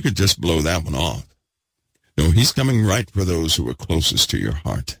 because you could just blow that one off. No, he's coming right for those who are closest to your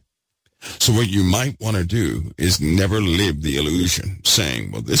heart. So what you might want to do is never live the illusion,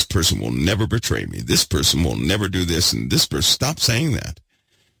 saying, well, this person will never betray me. This person will never do this, and this person. Stop saying that.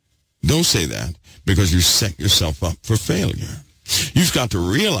 Don't say that, because you set yourself up for failure. You've got to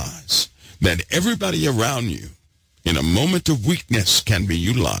realize that everybody around you in a moment of weakness can be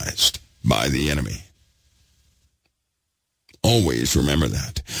utilized by the enemy. Always remember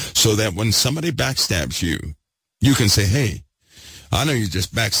that, so that when somebody backstabs you, you can say, hey, I know you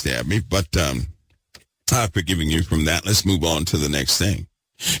just backstabbed me, but I've forgiven you from that. Let's move on to the next thing.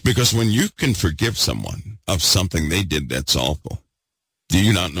 Because when you can forgive someone of something they did that's awful, do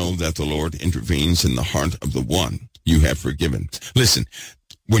you not know that the Lord intervenes in the heart of the one you have forgiven? Listen,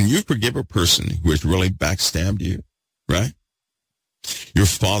 when you forgive a person who has really backstabbed you, right, your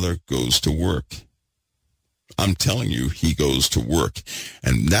Father goes to work. I'm telling you, he goes to work.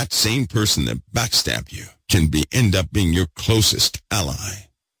 And that same person that backstabbed you can end up being your closest ally.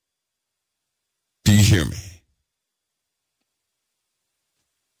 Do you hear me?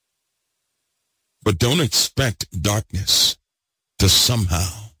 But don't expect darkness to somehow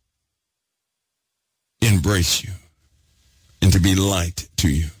embrace you and to be light to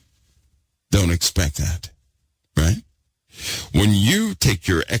you. Don't expect that, right? When you take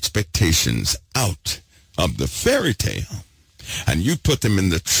your expectations out of the fairy tale and you put them in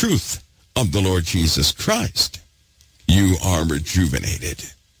the truth of the Lord Jesus Christ, you are rejuvenated.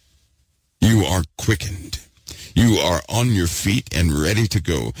 You are quickened. You are on your feet and ready to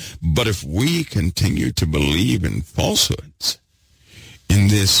go. But if we continue to believe in falsehoods, in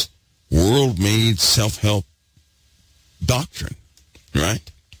this world-made self-help doctrine, right,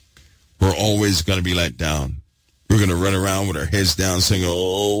 we're always going to be let down. We're going to run around with our heads down saying,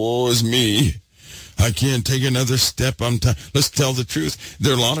 oh, woe is me. I can't take another step. I'm tired. Let's tell the truth.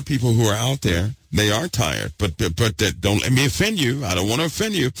 There are a lot of people who are out there. They are tired, but don't let me offend you. I don't want to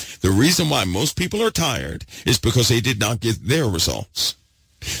offend you. The reason why most people are tired is because they did not get their results.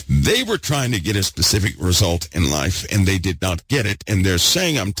 They were trying to get a specific result in life, and they did not get it. And they're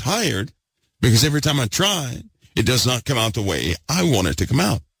saying, I'm tired because every time I try, it does not come out the way I want it to come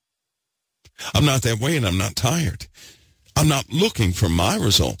out. I'm not that way, and I'm not tired. I'm not looking for my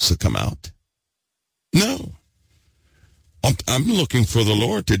results to come out. No. I'm looking for the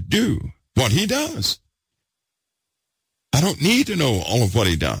Lord to do what he does. I don't need to know all of what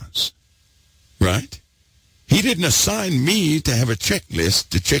he does, right? He didn't assign me to have a checklist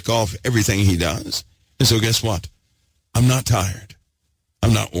to check off everything he does. And so guess what? I'm not tired.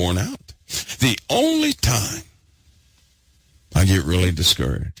 I'm not worn out. The only time I get really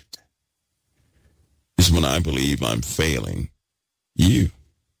discouraged is when I believe I'm failing you.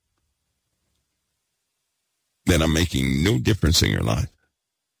 That I'm making no difference in your life.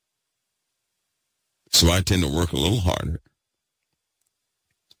 So I tend to work a little harder,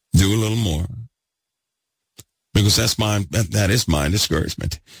 do a little more, because that is my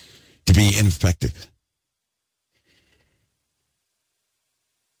discouragement, to be ineffective.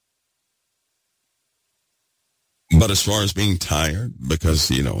 But as far as being tired,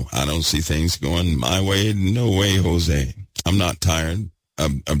 because, I don't see things going my way, no way, Jose. I'm not tired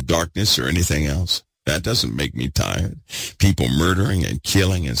of darkness or anything else. That doesn't make me tired. People murdering and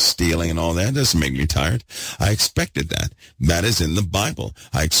killing and stealing and all that doesn't make me tired. I expected that. That is in the Bible.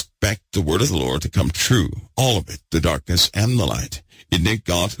 I expect the word of the Lord to come true. All of it, the darkness and the light. Isn't it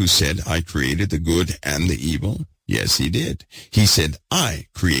God who said, I created the good and the evil? Yes, he did. He said, I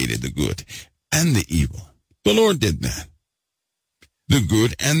created the good and the evil. The Lord did that. The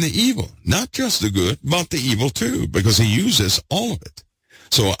good and the evil. Not just the good, but the evil too, because he uses all of it.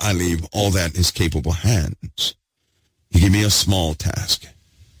 So I leave all that in his capable hands. He gave me a small task.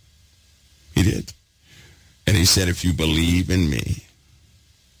 He did. And he said, if you believe in me,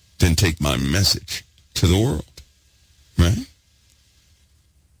 then take my message to the world. Right?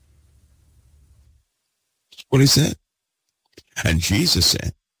 That's what he said. And Jesus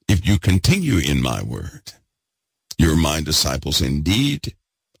said, if you continue in my word, you're my disciples indeed,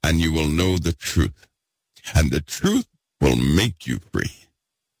 and you will know the truth. And the truth will make you free.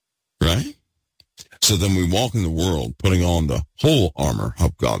 Right? So then we walk in the world putting on the whole armor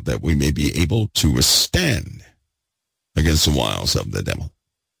of God that we may be able to withstand against the wiles of the devil.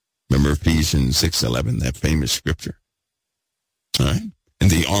 Remember Ephesians 6:11, that famous scripture? All right?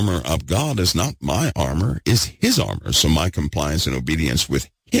 And the armor of God is not my armor, is his armor. So my compliance and obedience with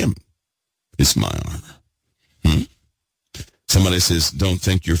him is my armor. Somebody says, don't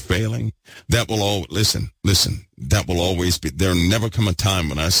think you're failing. That will all, listen, that will always be, there'll never come a time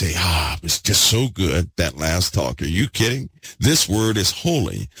when I say, it was just so good, that last talk. Are you kidding? This word is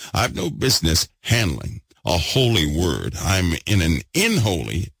holy. I have no business handling a holy word. I'm in an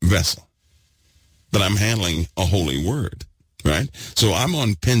unholy vessel, but I'm handling a holy word. Right? So I'm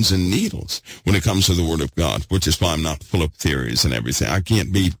on pins and needles when it comes to the word of God, which is why I'm not full of theories and everything. I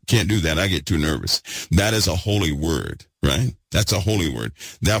can't do that. I get too nervous. That is a holy word, right? That's a holy word.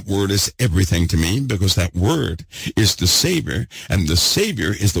 That word is everything to me because that word is the Savior, and the Savior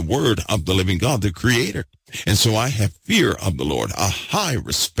is the word of the living God, the Creator. And so I have fear of the Lord, a high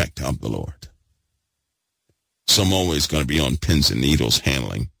respect of the Lord. So I'm always going to be on pins and needles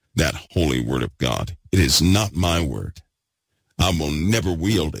handling that holy word of God. It is not my word. I will never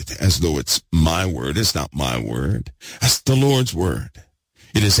wield it as though it's my word. It's not my word. That's the Lord's word.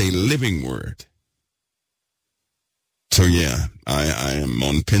 It is a living word. So yeah, I am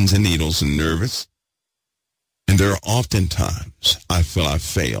on pins and needles and nervous. And there are often times I feel I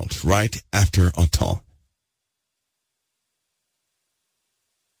failed right after a talk.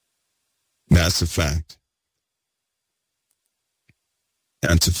 That's a fact.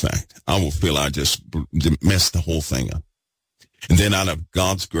 That's a fact. I will feel I just messed the whole thing up. And then out of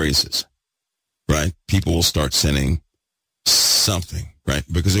God's graces, right, people will start sending something, right,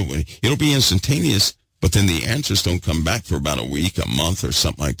 because it'll be instantaneous, but then the answers don't come back for about a week, a month, or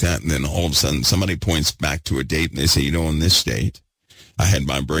something like that, and then all of a sudden somebody points back to a date, and they say, on this date, I had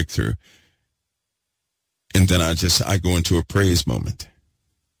my breakthrough. And then I go into a praise moment.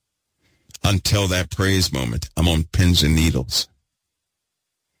 Until that praise moment, I'm on pins and needles.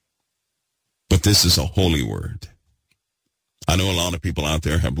 But this is a holy word. I know a lot of people out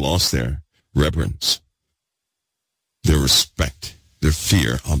there have lost their reverence, their respect, their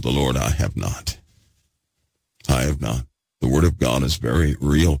fear of the Lord. I have not. I have not. The word of God is very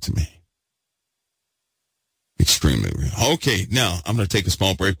real to me. Extremely real. Okay, now I'm going to take a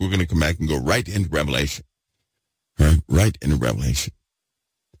small break. We're going to come back and go right into Revelation. Right into Revelation.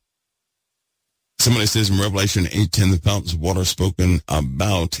 Somebody says in Revelation 8:10, the fountains of water spoken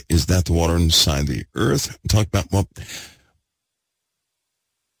about, is that the water inside the earth? Talk about what?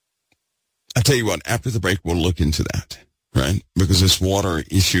 I tell you what, after the break, we'll look into that, right? Because this water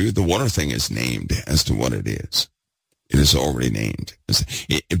issue, the water thing is named as to what it is. It is already named.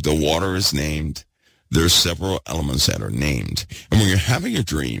 If the water is named, there's several elements that are named. And when you're having a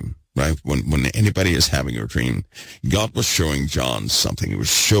dream, right, when anybody is having a dream, God was showing John something. He was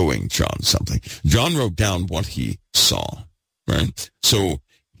showing John something. John wrote down what he saw, right? So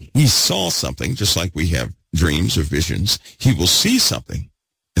he saw something just like we have dreams or visions, he will see something,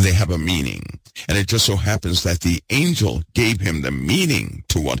 and they have a meaning. And it just so happens that the angel gave him the meaning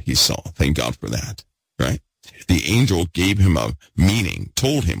to what he saw. Thank God for that, right? The angel gave him a meaning,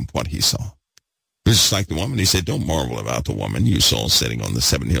 told him what he saw. Just like the woman, he said, don't marvel about the woman you saw sitting on the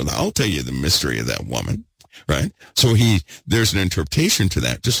seventh hill. I'll tell you the mystery of that woman, right? So there's an interpretation to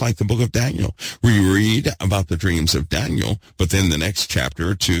that, just like the book of Daniel. We read about the dreams of Daniel, but then the next chapter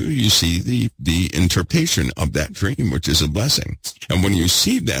or two, you see the interpretation of that dream, which is a blessing. And when you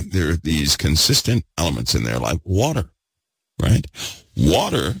see that, there are these consistent elements in there, like water, right?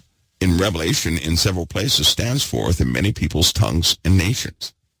 Water in Revelation in several places stands forth in many people's tongues and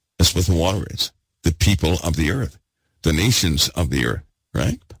nations. That's what the water is. The people of the earth, the nations of the earth,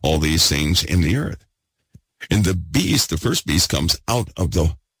 right? All these things in the earth. And the beast, the first beast, comes out of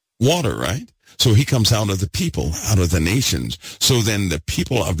the water, right? So he comes out of the people, out of the nations. So then the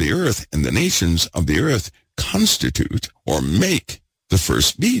people of the earth and the nations of the earth constitute or make the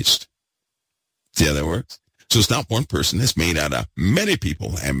first beast. See how that works? So it's not one person. It's made out of many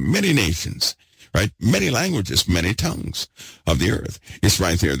people and many nations, right? Many languages, many tongues of the earth. It's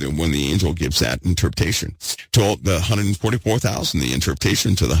right there that when the angel gives that interpretation to the 144,000, the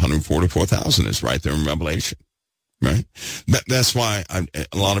interpretation to the 144,000 is right there in Revelation, right? That's why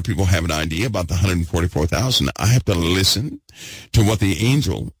a lot of people have an idea about the 144,000. I have to listen to what the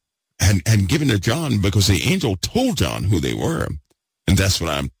angel had given to John, because the angel told John who they were. And that's what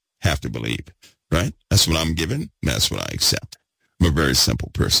I have to believe, right? That's what I'm given. That's what I accept. I'm a very simple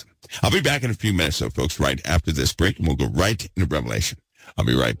person. I'll be back in a few minutes, though, folks, right after this break, and we'll go right into Revelation. I'll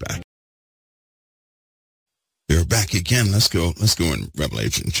be right back. We're back again. Let's go in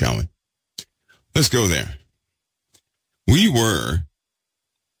Revelation, shall we? Let's go there. We were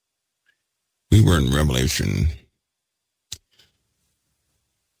in Revelation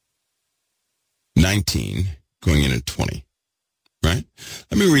 19, going into 20, right?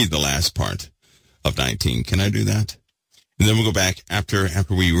 Let me read the last part of 19. Can I do that? And then we'll go back after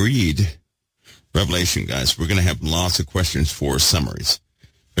we read Revelation, guys. We're going to have lots of questions for summaries.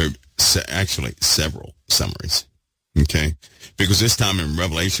 Actually, several summaries, okay? Because this time in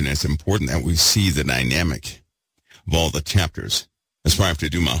Revelation, it's important that we see the dynamic of all the chapters. That's why I have to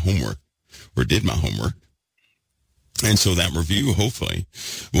do my homework, or did my homework. And so that review, hopefully,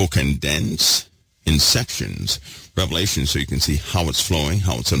 will condense in sections Revelation so you can see how it's flowing,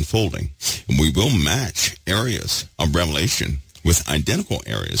 how it's unfolding. And we will match areas of Revelation with identical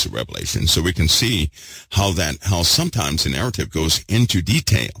areas of Revelation so we can see how sometimes the narrative goes into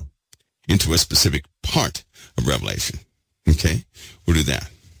detail, into a specific part of Revelation. Okay? We'll do that.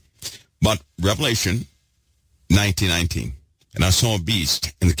 But Revelation 19:19. And I saw a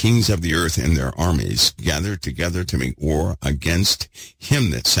beast, and the kings of the earth and their armies gathered together to make war against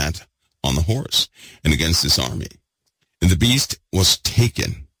him that sat on the horse, and against this army. And the beast was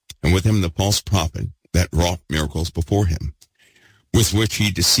taken, and with him the false prophet that wrought miracles before him, with which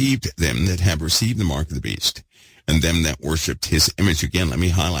he deceived them that have received the mark of the beast, and them that worshipped his image. Again, let me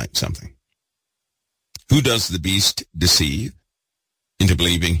highlight something. Who does the beast deceive into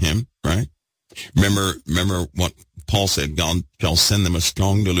believing him, right? Remember what Paul said, God shall send them a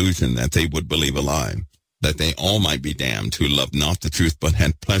strong delusion that they would believe a lie, that they all might be damned who loved not the truth but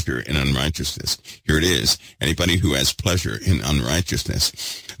had pleasure in unrighteousness. Here it is. Anybody who has pleasure in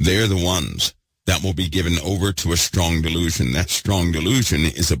unrighteousness, they're the ones that will be given over to a strong delusion. That strong delusion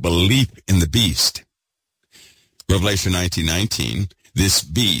is a belief in the beast. Revelation 19:19, this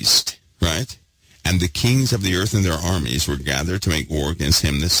beast, right? And the kings of the earth and their armies were gathered to make war against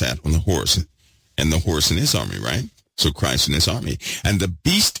him that sat on the horse, and the horse and his army, right? So Christ and his army. And the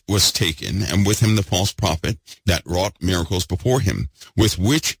beast was taken, and with him the false prophet that wrought miracles before him, with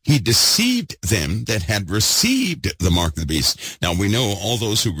which he deceived them that had received the mark of the beast. Now we know all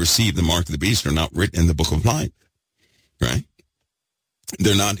those who received the mark of the beast are not written in the book of life, right?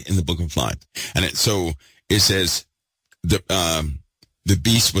 They're not in the book of life. And so it says the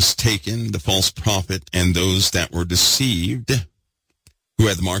beast was taken, the false prophet, and those that were deceived, who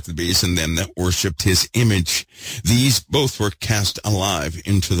had the mark of the beast, and them that worshipped his image. These both were cast alive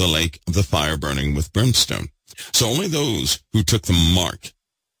into the lake of the fire burning with brimstone. So only those who took the mark,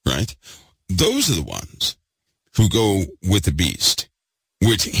 right? Those are the ones who go with the beast,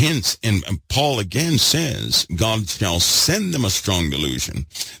 which hints, and Paul again says, God shall send them a strong delusion.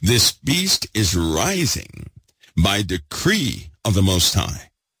 This beast is rising by decree of the Most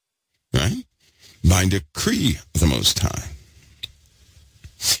High, right? By decree of the Most High.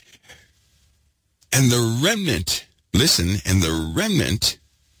 And the remnant, listen, and the remnant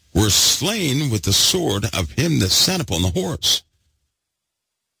were slain with the sword of him that sat upon the horse.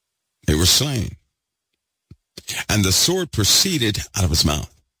 They were slain. And the sword proceeded out of his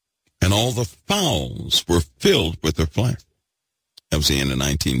mouth, and all the fowls were filled with their flesh. That was the end of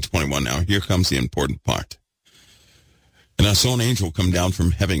 1921. Now here comes the important part. And I saw an angel come down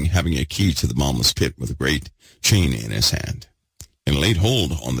from heaven, having a key to the bottomless pit with a great chain in his hand, and laid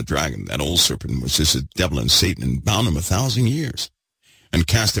hold on the dragon, that old serpent, which is the devil and Satan, and bound him 1,000 years, and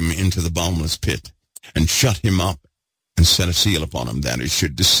cast him into the bottomless pit, and shut him up, and set a seal upon him, that he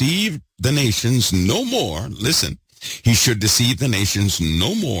should deceive the nations no more. Listen, he should deceive the nations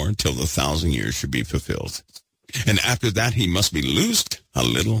no more till the 1,000 years should be fulfilled. And after that he must be loosed a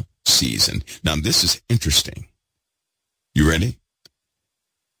little season. Now this is interesting. You ready?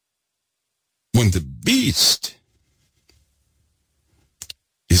 When the beast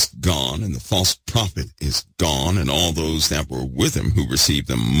is gone, and the false prophet is gone, and all those that were with him who received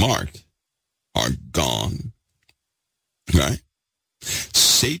the mark are gone, right?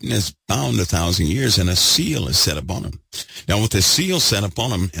 Satan is bound 1,000 years, and a seal is set upon him. Now with the seal set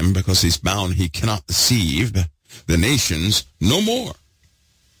upon him, and because he's bound, he cannot deceive the nations no more.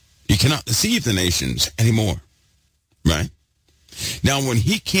 He cannot deceive the nations anymore. Right? Now, when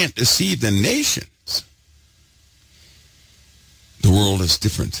he can't deceive the nations, the world is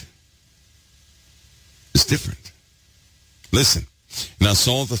different. It's different. Listen, and I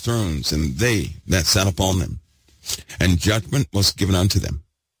saw the thrones, and they that sat upon them, and judgment was given unto them.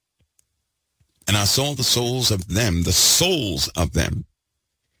 And I saw the souls of them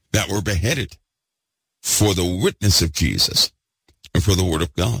that were beheaded for the witness of Jesus and for the word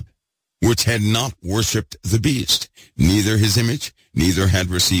of God, which had not worshipped the beast, neither his image, neither had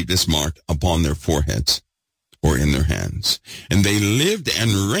received his mark upon their foreheads or in their hands. And they lived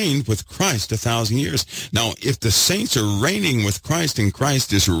and reigned with Christ 1,000 years. Now, if the saints are reigning with Christ and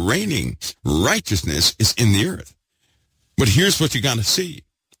Christ is reigning, righteousness is in the earth. But here's what you got to see.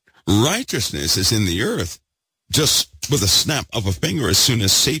 Righteousness is in the earth just with a snap of a finger as soon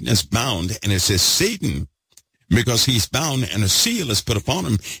as Satan is bound. And it says Satan, because he's bound and a seal is put upon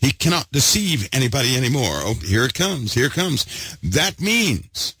him, he cannot deceive anybody anymore. Oh, here it comes. Here it comes. That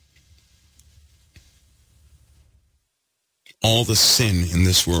means all the sin in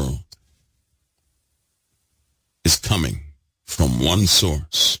this world is coming from one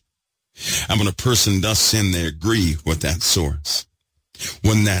source. And when a person does sin, they agree with that source.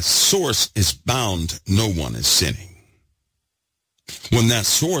 When that source is bound, no one is sinning. When that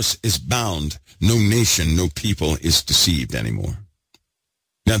source is bound, no nation, no people is deceived anymore.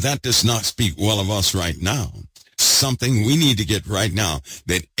 Now, that does not speak well of us right now. Something we need to get right now,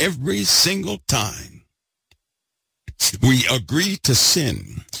 that every single time we agree to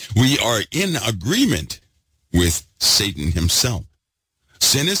sin, we are in agreement with Satan himself.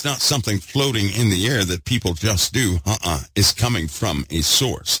 Sin is not something floating in the air that people just do. It's coming from a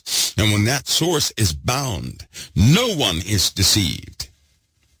source. And when that source is bound, no one is deceived.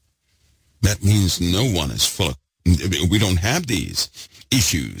 That means no one is full of, we don't have these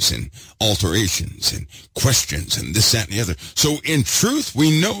issues and alterations and questions and this, that, and the other. So in truth,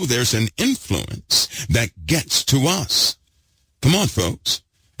 we know there's an influence that gets to us. Come on, folks.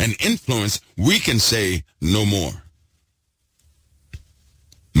 An influence we can say no more.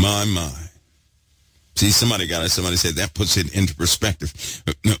 My. See, somebody said that puts it into perspective.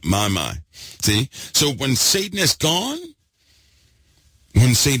 My. See? So when Satan is gone,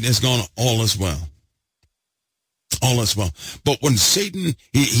 all is well. All is well. But when Satan,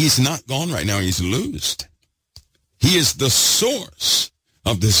 he's not gone right now, he's loosed. He is the source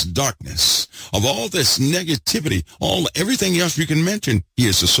of this darkness, of all this negativity, everything else you can mention, he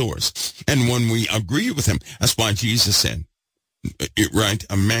is the source. And when we agree with him, that's why Jesus said, right,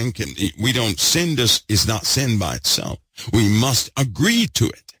 sin is not sin by itself. We must agree to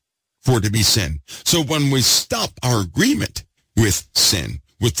it for it to be sin. So when we stop our agreement with sin,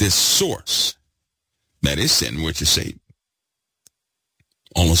 with this source, that is sin, which is Satan,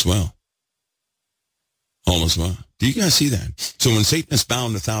 all is well. All is well. Do you guys see that? So when Satan is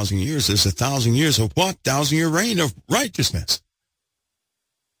bound 1,000 years, there's 1,000 years of what? 1,000-year reign of righteousness.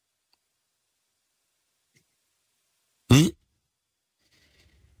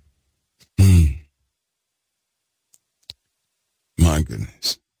 My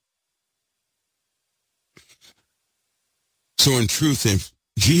goodness. So in truth, if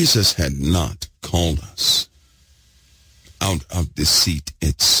Jesus had not called us out of deceit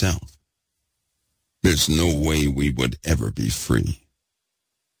itself, there's no way we would ever be free.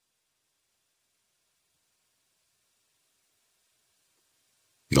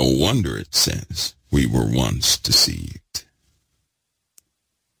 No wonder it says we were once deceived.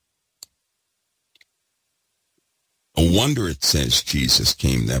 No wonder it says Jesus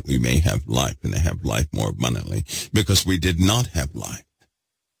came that we may have life and have life more abundantly, because we did not have life.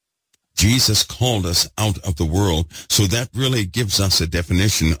 Jesus called us out of the world, so that really gives us a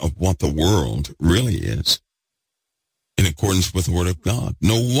definition of what the world really is, in accordance with the Word of God.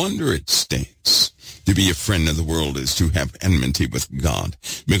 No wonder it states to be a friend of the world is to have enmity with God,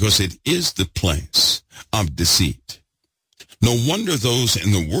 because it is the place of deceit. No wonder those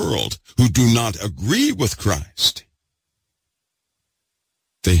in the world who do not agree with Christ,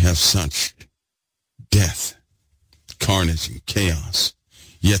 they have such death, carnage, and chaos.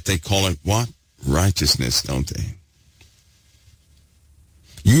 Yet they call it what? Righteousness, don't they?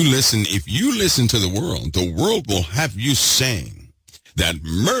 If you listen to the world will have you saying that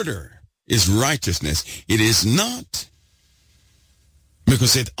murder is righteousness. It is not,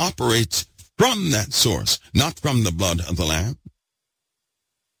 because it operates from that source, not from the blood of the Lamb.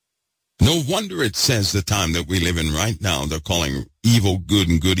 No wonder it says the time that we live in right now, they're calling evil good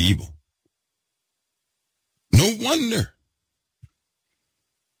and good evil. No wonder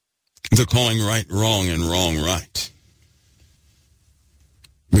they're calling right wrong and wrong right.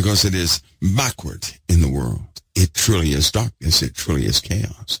 Because it is backward in the world. It truly is darkness. It truly is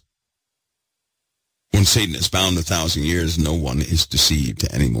chaos. When Satan is bound 1,000 years, no one is deceived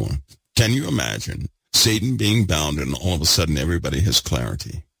anymore. Can you imagine Satan being bound and all of a sudden everybody has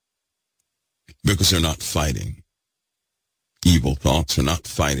clarity? Because they're not fighting evil thoughts. They're not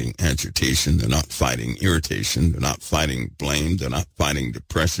fighting agitation. They're not fighting irritation. They're not fighting blame. They're not fighting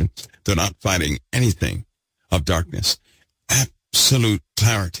depression. They're not fighting anything of darkness. Absolute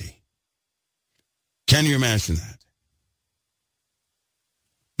clarity. Can you imagine that?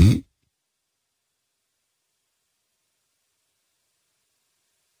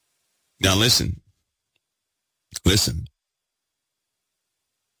 Now listen.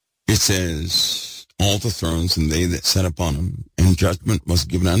 It says, all the thrones and they that sat upon them, and judgment was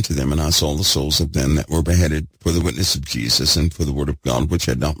given unto them, and I saw the souls of them that were beheaded for the witness of Jesus and for the word of God, which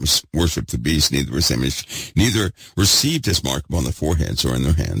had not worshipped the beast, neither his image, neither received his mark upon their foreheads or in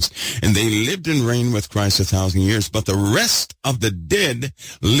their hands. And they lived and reigned with Christ 1,000 years. But the rest of the dead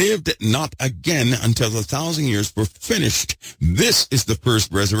lived not again until the 1,000 years were finished. This is the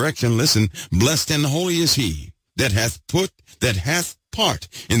first resurrection. Listen, blessed and holy is he that hath part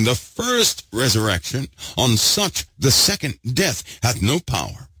in the first resurrection. On such the second death hath no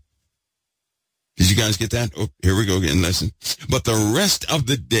power. Did you guys get that? Oh, here we go again. Listen. But the rest of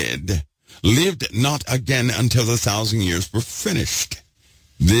the dead lived not again until the 1,000 years were finished.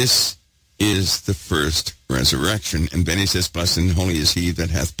 This is the first resurrection. And then he says, blessed and holy is he that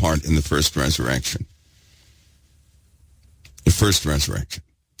hath part in the first resurrection. The first resurrection.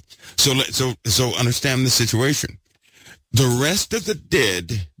 So understand the situation. The rest of the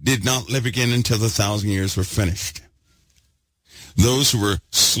dead did not live again until the 1,000 years were finished. Those who were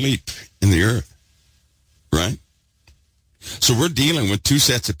asleep in the earth, right? So we're dealing with two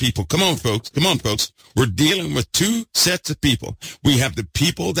sets of people. Come on, folks. We're dealing with two sets of people. We have the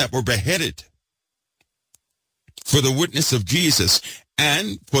people that were beheaded for the witness of Jesus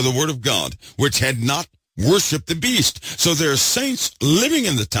and for the word of God, which had not worshipped the beast. So there are saints living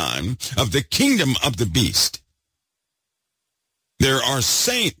in the time of the kingdom of the beast. There are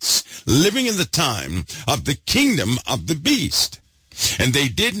saints living in the time of the kingdom of the beast. And they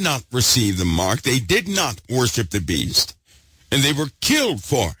did not receive the mark. They did not worship the beast. And they were killed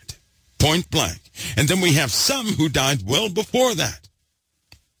for it, point blank. And then we have some who died well before that.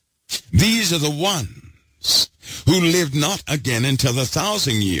 These are the ones who lived not again until the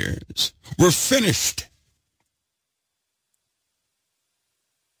 1,000 years were finished.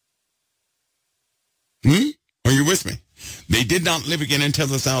 Are you with me? They did not live again until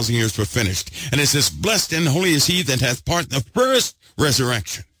the 1,000 years were finished. And it says, blessed and holy is he that hath part in the first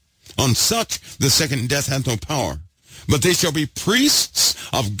resurrection. On such the second death hath no power. But they shall be priests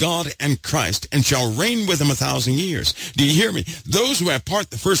of God and Christ, and shall reign with him 1,000 years. Do you hear me? Those who have part in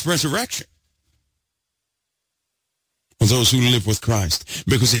the first resurrection are those who live with Christ.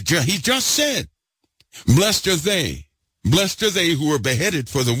 Because he just said, blessed are they who were beheaded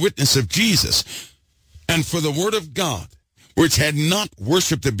for the witness of Jesus and for the word of God, which had not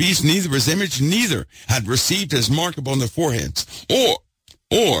worshipped the beast, neither his image, neither had received his mark upon their foreheads or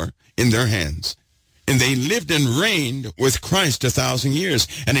in their hands. And they lived and reigned with Christ 1,000 years.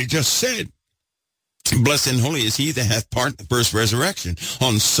 And it just said, blessed and holy is he that hath part in the first resurrection.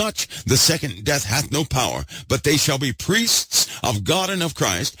 On such the second death hath no power, but they shall be priests of God and of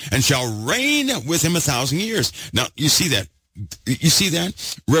Christ, and shall reign with him 1,000 years. Now, you see that? You see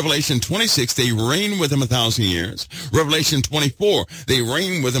that? Revelation 26, they reign with him 1,000 years. Revelation 24, they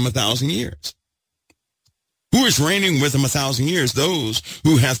reign with him 1,000 years. Who is reigning with him 1,000 years? Those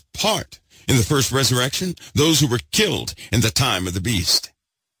who have part in the first resurrection, those who were killed in the time of the beast.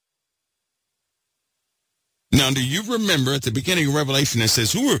 Now, do you remember at the beginning of Revelation it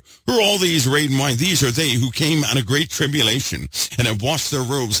says, who are all these arrayed in white? These are they who came out of great tribulation and have washed their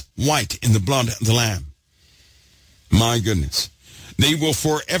robes white in the blood of the Lamb. My goodness. They will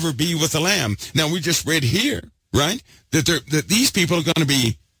forever be with the Lamb. Now, we just read here, right, that these people are going to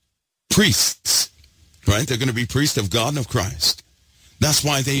be priests, right? They're going to be priests of God and of Christ. That's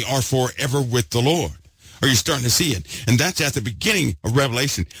why they are forever with the Lord. Are you starting to see it? And that's at the beginning of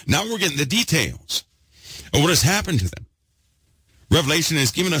Revelation. Now we're getting the details of what has happened to them. Revelation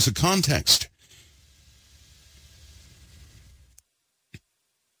has given us a context.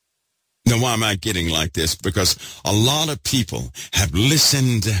 Now, why am I getting like this? Because a lot of people have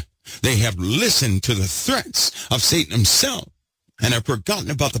listened. They have listened to the threats of Satan himself and have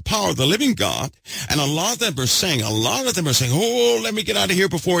forgotten about the power of the living God. And a lot of them are saying, oh, let me get out of here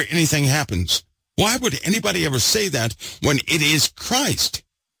before anything happens. Why would anybody ever say that when it is Christ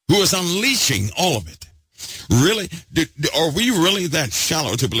who is unleashing all of it? Really? Are we really that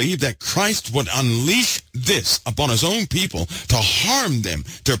shallow to believe that Christ would unleash this upon his own people to harm them,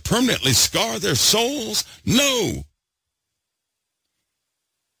 to permanently scar their souls? No.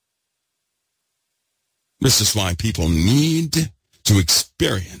 This is why people need to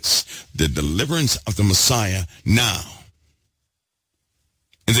experience the deliverance of the Messiah now.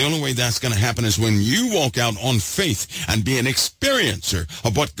 And the only way that's going to happen is when you walk out on faith and be an experiencer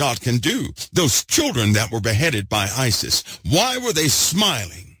of what God can do. Those children that were beheaded by ISIS, why were they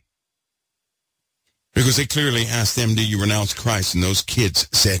smiling? Because they clearly asked them, do you renounce Christ? And those kids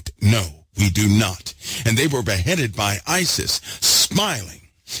said, no, we do not. And they were beheaded by ISIS, smiling.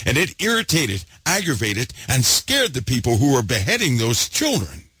 And it irritated, aggravated, and scared the people who were beheading those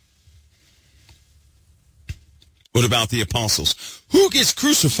children. What about the apostles? Who gets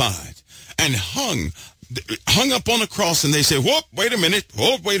crucified and hung up on a cross, and they say, wait a minute,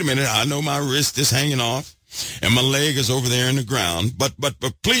 I know my wrist is hanging off and my leg is over there in the ground, but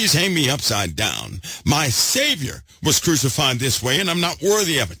please hang me upside down. My Savior was crucified this way, and I'm not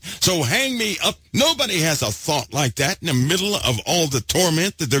worthy of it. So hang me up. Nobody has a thought like that in the middle of all the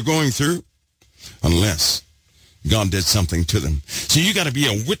torment that they're going through, unless God did something to them. So you got to be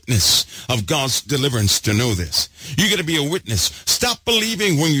a witness of God's deliverance to know this. You got to be a witness. Stop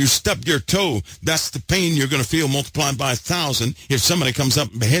believing when you stub your toe, that's the pain you're going to feel multiplied by 1,000 if somebody comes up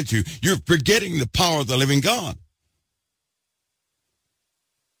and beheads you. You're forgetting the power of the living God.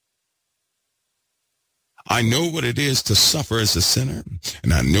 I know what it is to suffer as a sinner,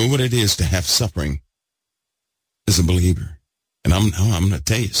 and I know what it is to have suffering as a believer. And I'm going to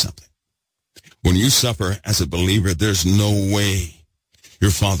tell you something. When you suffer as a believer, there's no way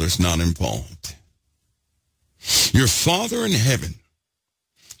your Father's not involved. Your Father in heaven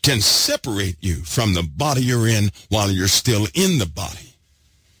can separate you from the body you're in while you're still in the body.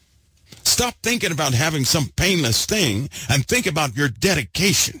 Stop thinking about having some painless thing and think about your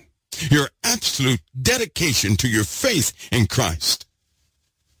dedication, your absolute dedication to your faith in Christ.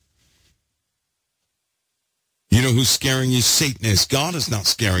 You know who's scaring you? Satan is. God is not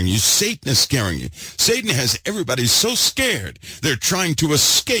scaring you. Satan is scaring you. Satan has everybody so scared they're trying to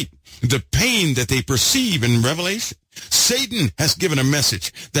escape the pain that they perceive in Revelation. Satan has given a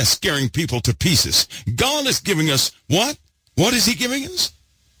message that's scaring people to pieces. God is giving us what? What is he giving us?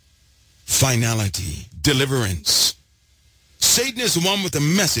 Finality, deliverance. Satan is the one with the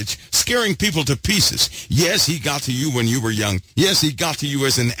message scaring people to pieces. Yes, he got to you when you were young. Yes, he got to you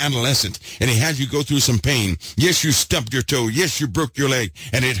as an adolescent, and he had you go through some pain. Yes, you stubbed your toe. Yes, you broke your leg,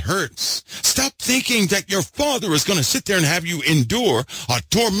 and it hurts. Stop thinking that your Father is going to sit there and have you endure a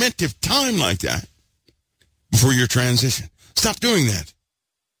tormentive time like that before your transition. Stop doing that,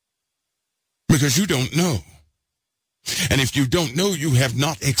 because you don't know. And if you don't know, you have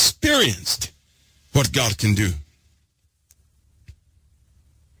not experienced what God can do.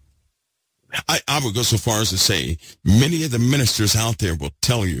 I would go so far as to say many of the ministers out there will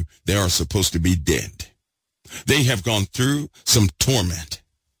tell you they are supposed to be dead. They have gone through some torment.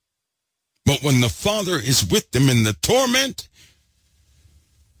 But when the Father is with them in the torment,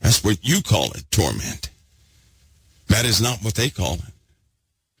 that's what you call it, torment. That is not what they call it.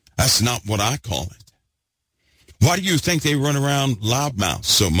 That's not what I call it. Why do you think they run around loudmouth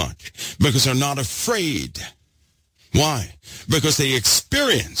so much? Because they're not afraid. Why? Because they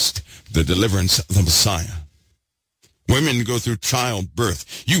experienced the deliverance of the Messiah. Women go through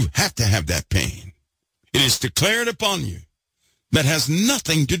childbirth. You have to have that pain. It is declared upon you. That has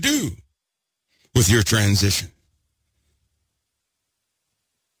nothing to do with your transition.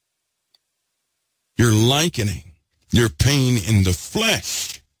 You're likening your pain in the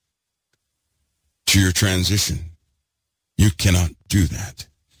flesh to your transition. You cannot do that.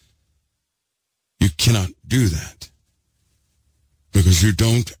 You cannot do that because you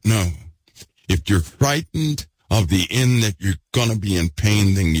don't know. If you're frightened of the end that you're going to be in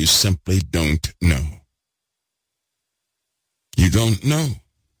pain, then you simply don't know. You don't know.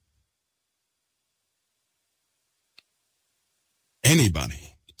 Anybody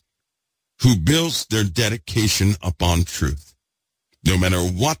who builds their dedication upon truth, no matter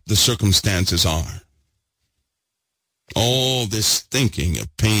what the circumstances are, all this thinking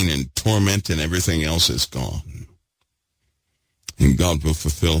of pain and torment and everything else is gone. And God will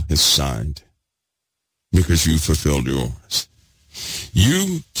fulfill his side because you fulfilled yours.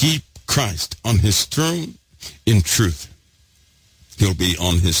 You keep Christ on his throne in truth. He'll be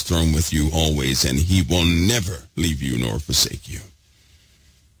on his throne with you always, and he will never leave you nor forsake you.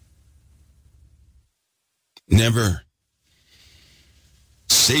 Never.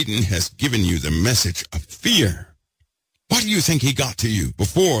 Satan has given you the message of fear. Why do you think he got to you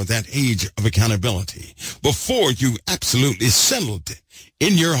before that age of accountability? Before you absolutely settled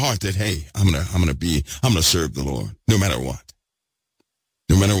in your heart that, hey, I'm gonna serve the Lord no matter what.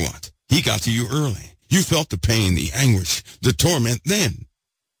 No matter what. He got to you early. You felt the pain, the anguish, the torment then.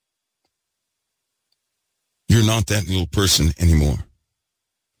 You're not that little person anymore.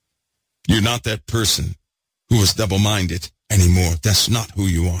 You're not that person who was double-minded anymore. That's not who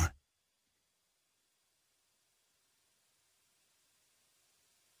you are.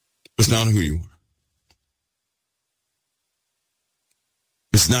 It's not who you are.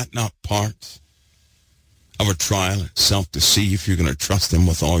 It's not part of a trial itself to see if you're going to trust him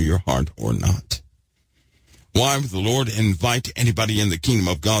with all your heart or not. Why would the Lord invite anybody in the kingdom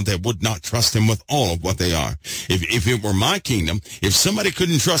of God that would not trust him with all of what they are? If it were my kingdom, if somebody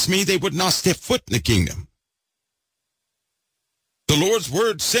couldn't trust me, they would not step foot in the kingdom. The Lord's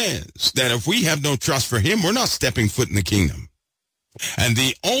word says that if we have no trust for him, we're not stepping foot in the kingdom. And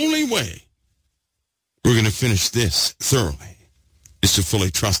the only way we're going to finish this thoroughly is to fully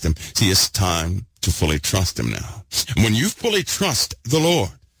trust him. See, it's time to fully trust him now. And when you fully trust the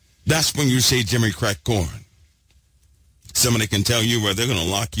Lord, that's when you say Jimmy crack corn. Somebody can tell you where they're going to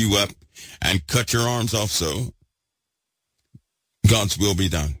lock you up and cut your arms off, so God's will be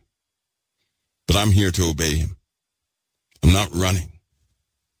done. But I'm here to obey him. I'm not running.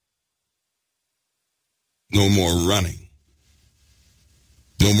 No more running.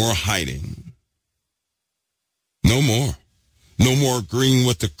 No more hiding. No more. No more agreeing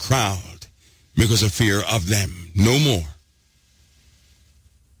with the crowd because of fear of them. No more.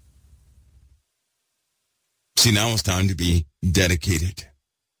 See, now it's time to be dedicated.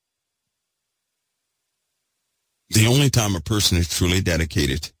 The only time a person is truly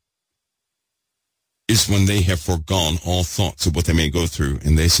dedicated is when they have forgone all thoughts of what they may go through,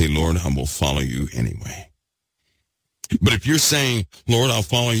 and they say, Lord, I will follow you anyway. But if you're saying, Lord, I'll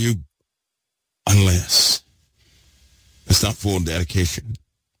follow you unless, that's not full dedication.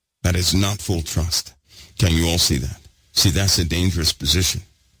 That is not full trust. Can you all see that? See, that's a dangerous position.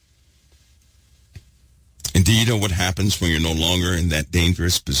 And do you know what happens when you're no longer in that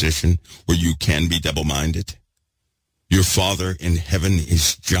dangerous position where you can be double-minded? Your Father in heaven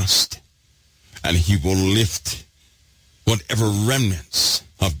is just, and he will lift whatever remnants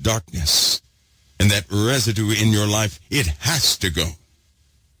of darkness and that residue in your life. It has to go.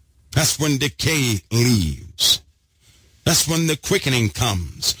 That's when decay leaves. That's when the quickening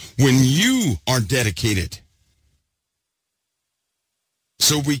comes, when you are dedicated.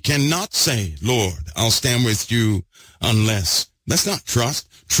 So we cannot say, Lord, I'll stand with you unless. That's not trust.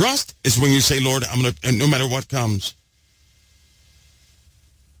 Trust is when you say, Lord, I'm going to, no matter what comes,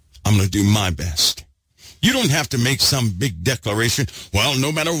 I'm going to do my best. You don't have to make some big declaration. Well,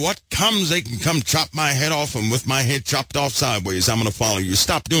 no matter what comes, they can come chop my head off, and with my head chopped off sideways, I'm going to follow you.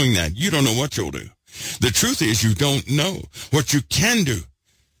 Stop doing that. You don't know what you'll do. The truth is you don't know. What you can do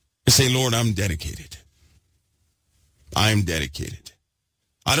is say, Lord, I'm dedicated. I'm dedicated.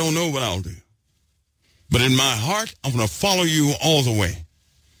 I don't know what I'll do. But in my heart, I'm going to follow you all the way.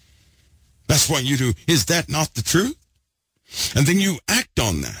 That's what you do. Is that not the truth? And then you act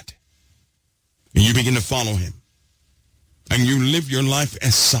on that. And you begin to follow him. And you live your life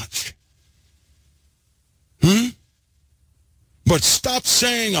as such. But stop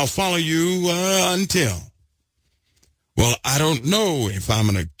saying, I'll follow you until. Well, I don't know if I'm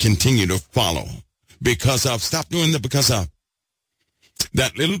going to continue to follow because of. Stop doing the because of.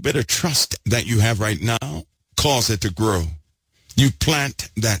 That little bit of trust that you have right now, cause it to grow. You plant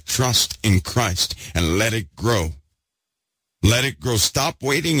that trust in Christ and let it grow. Let it grow. Stop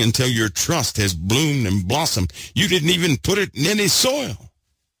waiting until your trust has bloomed and blossomed. You didn't even put it in any soil.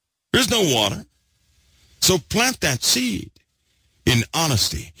 There's no water. So plant that seed in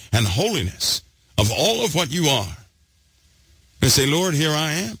honesty and holiness of all of what you are. And say, Lord, here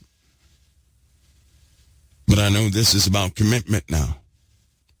I am. But I know this is about commitment now.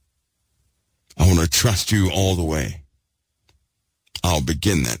 I want to trust you all the way. I'll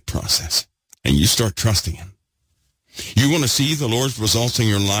begin that process. And you start trusting him. You want to see the Lord's results in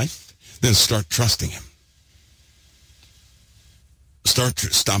your life? Then start trusting him.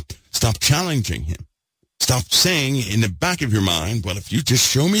 Stop challenging him. Stop saying in the back of your mind, well, if you just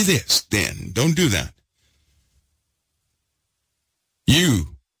show me this, then. Don't do that.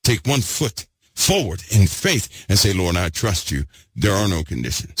 You take one foot forward in faith and say, Lord, I trust you. There are no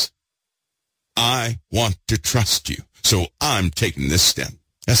conditions. I want to trust you, so I'm taking this step.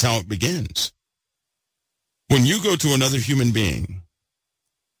 That's how it begins. When you go to another human being,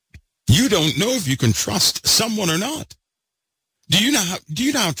 you don't know if you can trust someone or not. Do you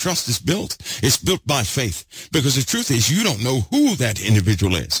know how trust is built? It's built by faith. Because the truth is, you don't know who that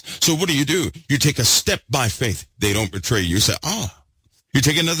individual is. So what do? You take a step by faith. They don't betray you. You say, You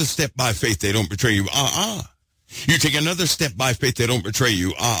take another step by faith. They don't betray you. You take another step by faith. They don't betray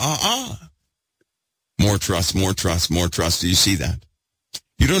you. More trust, more trust, more trust. Do you see that?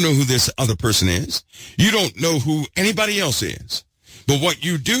 You don't know who this other person is. You don't know who anybody else is. But what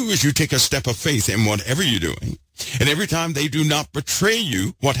you do is you take a step of faith in whatever you're doing. And every time they do not betray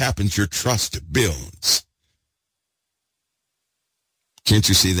you, what happens? Your trust builds. Can't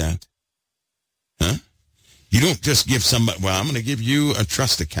you see that? Huh? You don't just give somebody, well, I'm going to give you a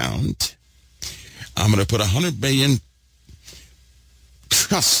trust account. I'm going to put 100 billion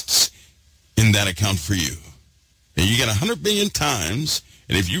trusts in that account for you. And you get 100 billion times,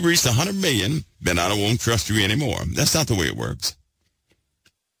 and if you reach 100 million, then I won't trust you anymore. That's not the way it works.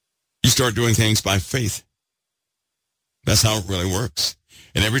 You start doing things by faith. That's how it really works.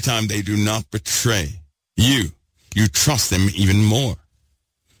 And every time they do not betray you, you trust them even more.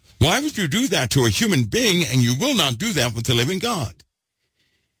 Why would you do that to a human being, and you will not do that with the living God?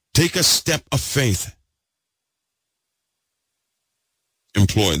 Take a step of faith.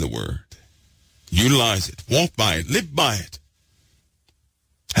 Employ the word. Utilize it. Walk by it. Live by it.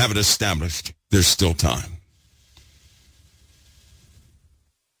 Have it established. There's still time.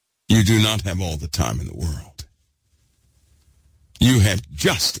 You do not have all the time in the world. You have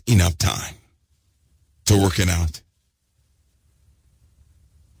just enough time to work it out.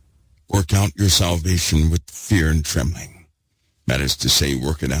 Work out your salvation with fear and trembling. That is to say,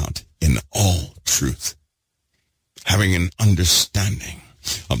 work it out in all truth. Having an understanding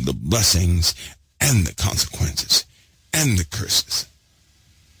of the blessings and the consequences and the curses.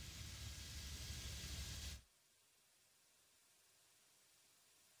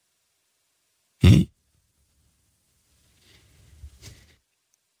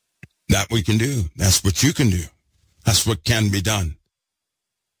 That we can do. That's what you can do. That's what can be done.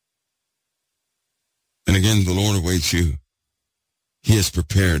 And again, the Lord awaits you. He has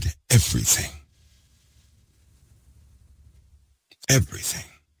prepared everything. Everything.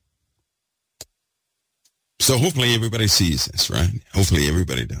 So hopefully everybody sees this, right? Hopefully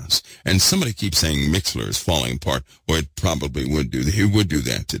everybody does. And somebody keeps saying Mixler is falling apart. Well, it probably would do that. It would do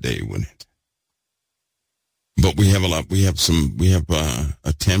that today, wouldn't it? But we have a lot. We have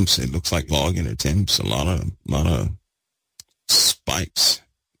attempts. It looks like login attempts. A lot of spikes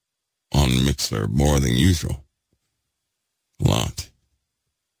on Mixler, more than usual. A lot.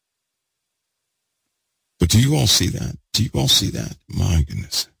 But do you all see that? Do you all see that? My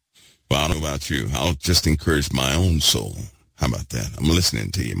goodness. Well, I don't know about you. I'll just encourage my own soul. How about that? I'm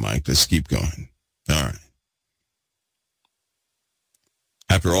listening to you, Mike. Let's keep going. All right.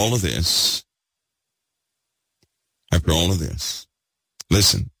 After all of this,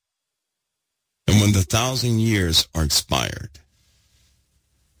 listen. And when the 1,000 years are expired,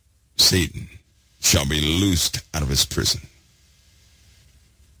 Satan shall be loosed out of his prison.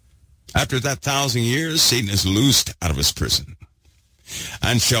 After that 1,000 years, Satan is loosed out of his prison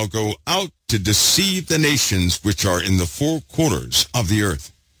and shall go out to deceive the nations which are in the four quarters of the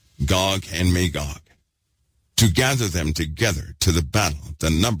earth, Gog and Magog, to gather them together to the battle, the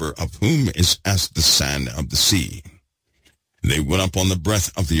number of whom is as the sand of the sea. They went up on the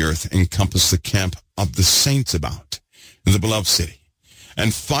breadth of the earth, encompassed the camp of the saints about, the beloved city.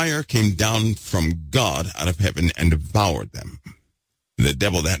 And fire came down from God out of heaven and devoured them. The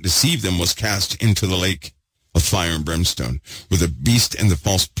devil that deceived them was cast into the lake of fire and brimstone, where the beast and the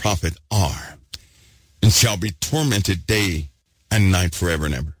false prophet are, and shall be tormented day and night forever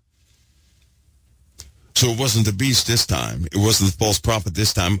and ever. So it wasn't the beast this time. It wasn't the false prophet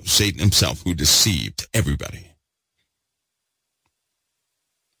this time. It was Satan himself who deceived everybody.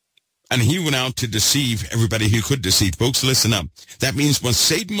 And he went out to deceive everybody he could deceive. Folks, listen up. That means when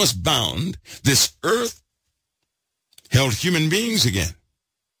Satan was bound, this earth held human beings again.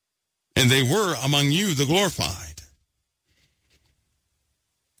 And they were among you the glorified.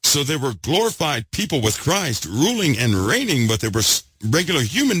 So they were glorified people with Christ ruling and reigning, but they were regular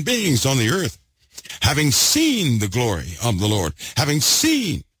human beings on the earth, having seen the glory of the Lord, having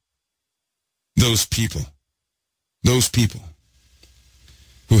seen those people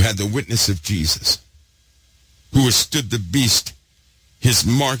who had the witness of Jesus, who withstood the beast, his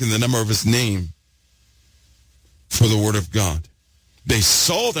mark and the number of his name for the word of God. They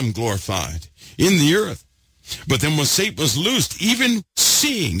saw them glorified in the earth. But then when Satan was loosed, even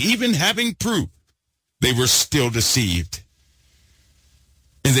seeing, even having proof, they were still deceived.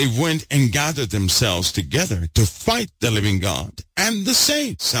 And they went and gathered themselves together to fight the living God and the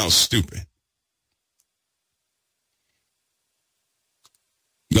saints. How stupid.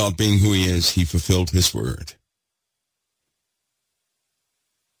 God being who he is, he fulfilled his word.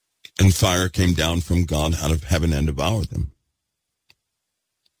 And fire came down from God out of heaven and devoured them.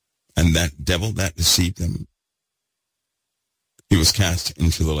 And that devil that deceived them, he was cast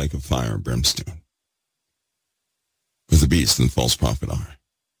into the lake of fire and brimstone, where the beast and the false prophet are.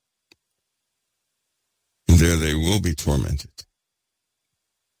 And there they will be tormented,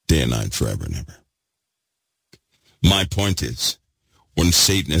 day and night, forever and ever. My point is, when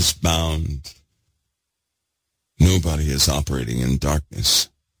Satan is bound, nobody is operating in darkness.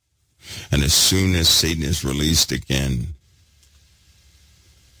 And as soon as Satan is released again,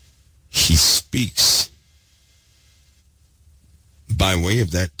 he speaks by way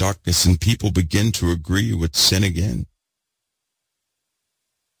of that darkness, and people begin to agree with sin again.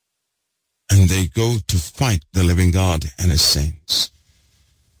 And they go to fight the living God and his saints.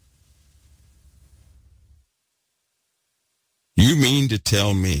 You mean to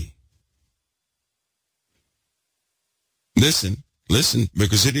tell me? Listen,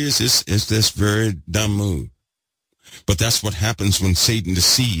 because it's this very dumb move. But that's what happens when Satan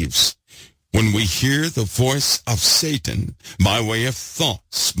deceives. When we hear the voice of Satan by way of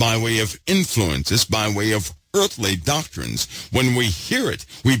thoughts, by way of influences, by way of earthly doctrines, when we hear it,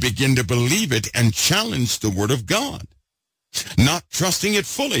 we begin to believe it and challenge the word of God, not trusting it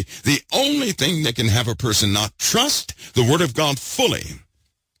fully. The only thing that can have a person not trust the word of God fully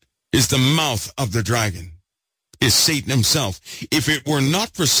is the mouth of the dragon, is Satan himself. If it were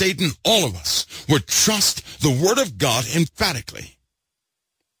not for Satan, all of us would trust the word of God emphatically.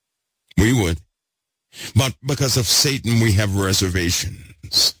 We would. But because of Satan, we have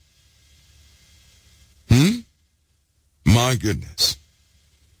reservations. My goodness.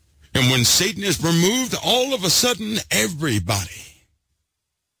 And when Satan is removed, all of a sudden, everybody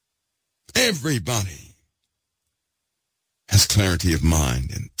has clarity of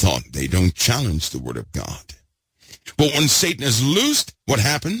mind and thought. They don't challenge the word of God. But when Satan is loosed, what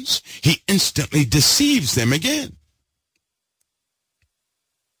happens? He instantly deceives them again.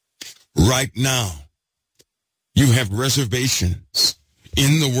 Right now, you have reservations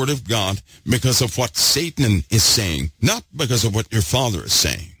in the word of God because of what Satan is saying, not because of what your father is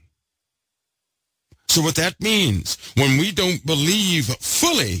saying. So what that means, when we don't believe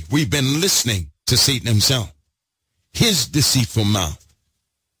fully, we've been listening to Satan himself, his deceitful mouth.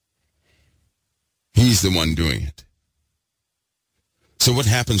 He's the one doing it. So what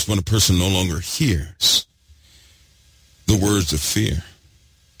happens when a person no longer hears the words of fear,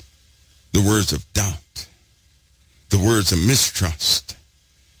 the words of doubt, the words of mistrust?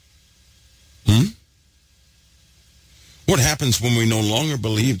 What happens when we no longer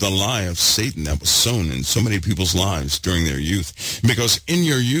believe the lie of Satan that was sown in so many people's lives during their youth? Because in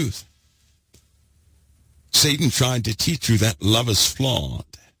your youth, Satan tried to teach you that love is flawed,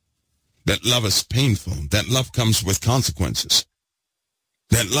 that love is painful, that love comes with consequences,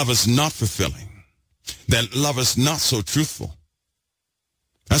 that love is not fulfilling, that love is not so truthful.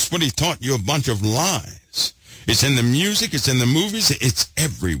 That's what he taught you, a bunch of lies. It's in the music, it's in the movies, it's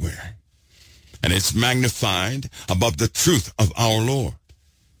everywhere. And it's magnified above the truth of our Lord.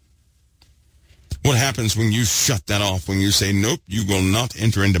 What happens when you shut that off, when you say, nope, you will not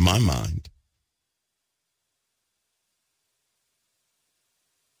enter into my mind?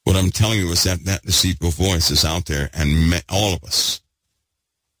 What I'm telling you is that deceitful voice is out there, and all of us,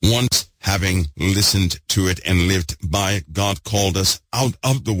 once having listened to it and lived by it, God called us out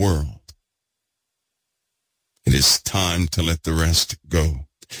of the world. It is time to let the rest go.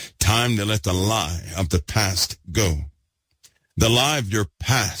 Time to let the lie of the past go. The lie of your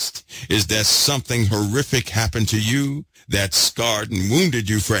past is that something horrific happened to you that scarred and wounded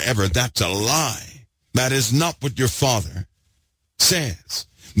you forever. That's a lie. That is not what your father says.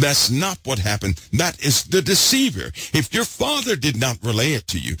 That's not what happened. That is the deceiver. If your father did not relay it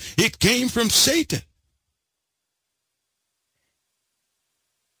to you, it came from Satan.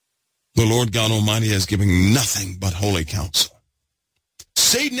 The Lord God Almighty has given nothing but holy counsel.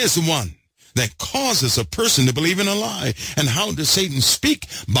 Satan is the one that causes a person to believe in a lie. And how does Satan speak?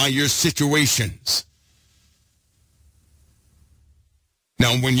 By your situations.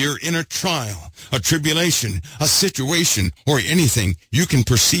 Now, when you're in a trial, a tribulation, a situation, or anything, you can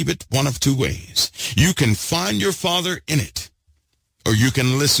perceive it one of two ways. You can find your father in it, or you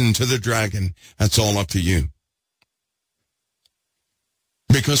can listen to the dragon. That's all up to you.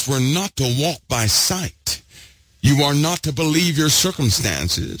 Because we're not to walk by sight. You are not to believe your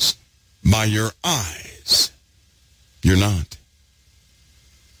circumstances by your eyes. You're not.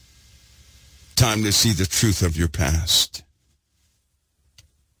 Time to see the truth of your past.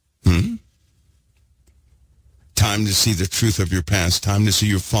 Time to see the truth of your past. Time to see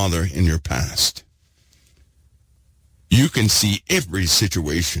your father in your past. You can see every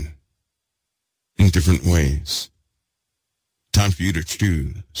situation in different ways. Time for you to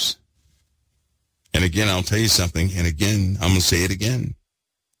choose. And again, I'll tell you something, and again, I'm going to say it again.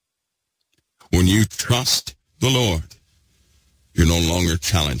 When you trust the Lord, you're no longer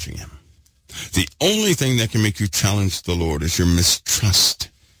challenging him. The only thing that can make you challenge the Lord is your mistrust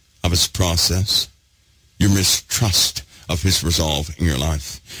of his process, your mistrust of his resolve in your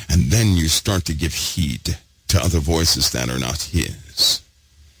life. And then you start to give heed to other voices that are not his.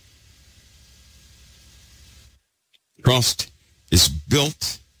 Trust is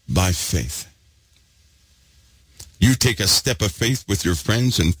built by faith. You take a step of faith with your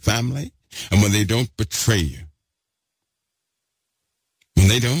friends and family, and when they don't betray you, when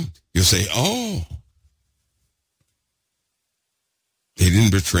they don't, you'll say, oh, they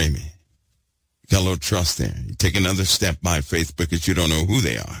didn't betray me. You got a little trust there. You take another step by faith because you don't know who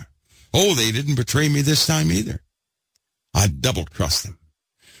they are. Oh, they didn't betray me this time either. I double trust them.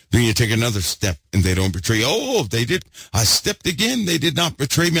 Then you take another step and they don't betray you. Oh, they did. I stepped again. They did not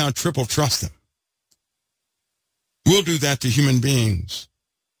betray me. I triple trust them. We'll do that to human beings.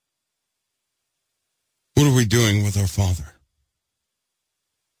 What are we doing with our Father?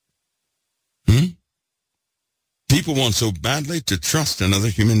 People want so badly to trust another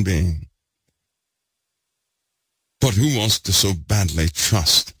human being. But who wants to so badly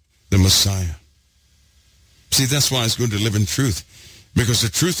trust the Messiah? See, that's why it's good to live in truth. Because the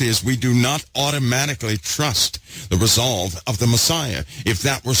truth is, we do not automatically trust the resolve of the Messiah. If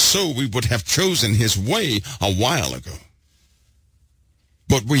that were so, we would have chosen his way a while ago.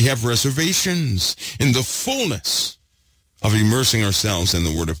 But we have reservations in the fullness of immersing ourselves in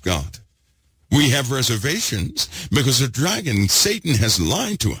the Word of God. We have reservations because the dragon, Satan, has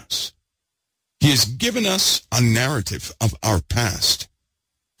lied to us. He has given us a narrative of our past.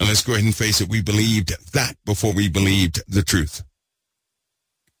 And let's go ahead and face it, we believed that before we believed the truth.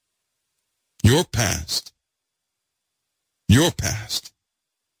 Your past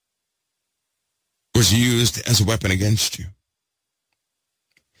was used as a weapon against you.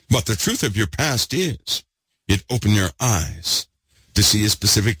 But the truth of your past is, it opened your eyes to see a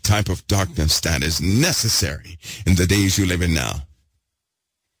specific type of darkness that is necessary in the days you live in now.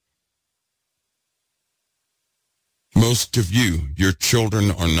 Most of you, your children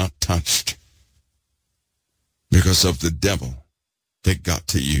are not touched because of the devil that got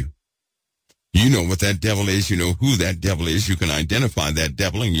to you. You know what that devil is. You know who that devil is. You can identify that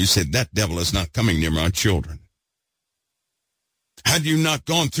devil, and you said, that devil is not coming near my children. Had you not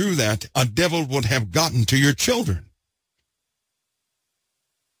gone through that, a devil would have gotten to your children.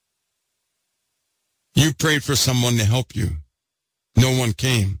 You prayed for someone to help you. No one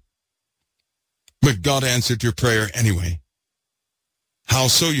came. But God answered your prayer anyway. How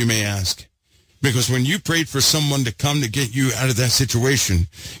so, you may ask? Because when you prayed for someone to come to get you out of that situation,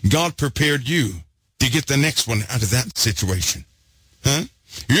 God prepared you to get the next one out of that situation.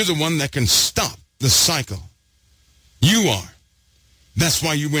 You're the one that can stop the cycle. You are. That's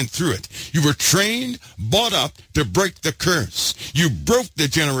why you went through it. You were trained, brought up to break the curse. You broke the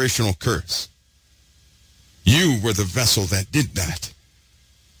generational curse. You were the vessel that did that.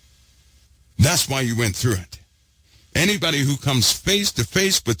 That's why you went through it. Anybody who comes face to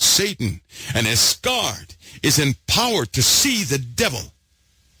face with Satan and is scarred is empowered to see the devil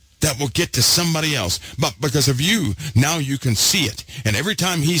that will get to somebody else. But because of you, now you can see it. And every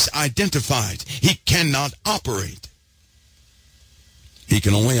time he's identified, he cannot operate. He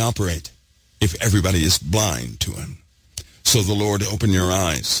can only operate if everybody is blind to him. So the Lord opened your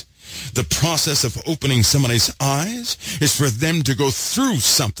eyes. The process of opening somebody's eyes is for them to go through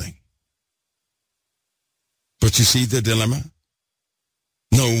something. But you see the dilemma?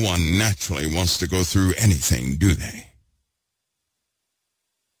 No one naturally wants to go through anything, do they?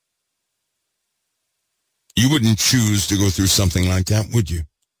 You wouldn't choose to go through something like that, would you?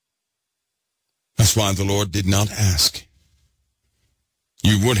 That's why the Lord did not ask.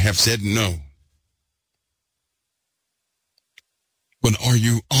 You would have said no. But are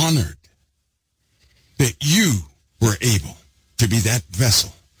you honored that you were able to be that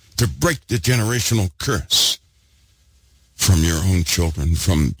vessel to break the generational curse from your own children,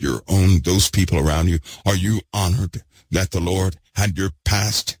 from your own, those people around you? Are you honored that the Lord had your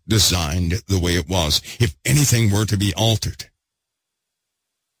past designed the way it was? If anything were to be altered,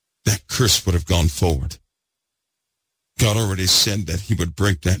 that curse would have gone forward. God already said that he would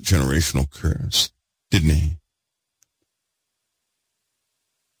break that generational curse, didn't he?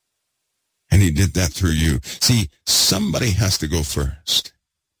 And he did that through you. See, somebody has to go first.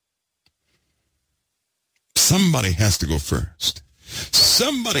 Somebody has to go first.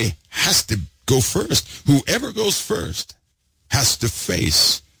 Somebody has to go first. Whoever goes first has to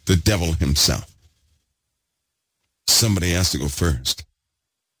face the devil himself. Somebody has to go first.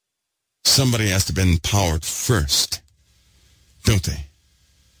 Somebody has to be empowered first, don't they?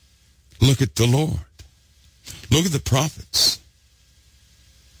 Look at the Lord. Look at the prophets.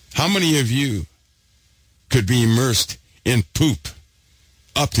 How many of you could be immersed in poop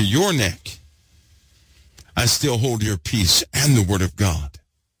up to your neck and still hold your peace and the word of God?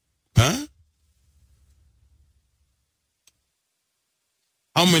 Huh?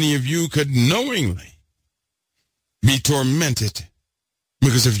 How many of you could knowingly be tormented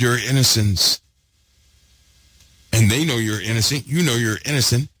because of your innocence? And they know you're innocent, you know you're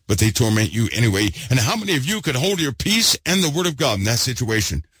innocent, but they torment you anyway. And how many of you could hold your peace and the word of God in that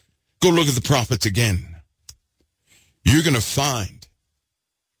situation? Go look at the prophets again. You're going to find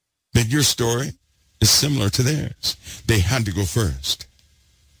that your story is similar to theirs. They had to go first.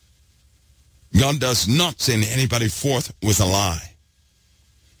 God does not send anybody forth with a lie.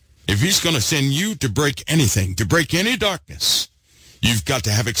 If he's going to send you to break anything, to break any darkness, you've got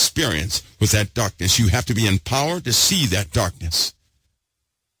to have experience with that darkness. You have to be empowered to see that darkness.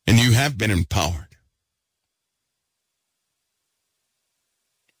 And you have been empowered.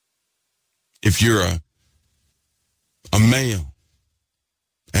 If you're a male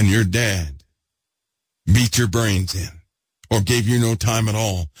and your dad beat your brains in or gave you no time at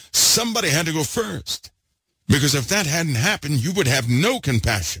all, somebody had to go first. Because if that hadn't happened, you would have no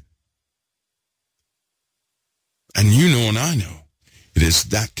compassion. And you know and I know it is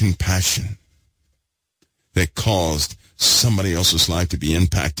that compassion that caused somebody else's life to be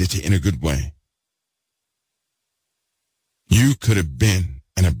impacted in a good way. You could have been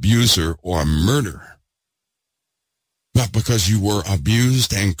an abuser or a murderer, not because you were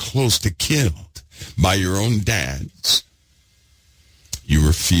abused and close to killed by your own dads. You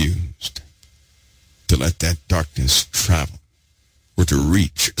refused to let that darkness travel or to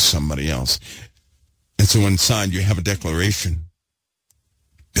reach somebody else. And so inside you have a declaration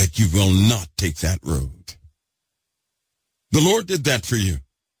that you will not take that road. The Lord did that for you.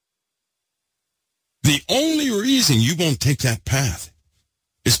 The only reason you won't take that path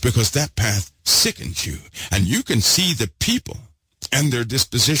is because that path sickens you. And you can see the people and their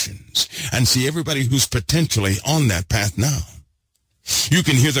dispositions and see everybody who's potentially on that path now. You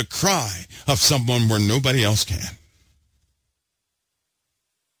can hear the cry of someone where nobody else can.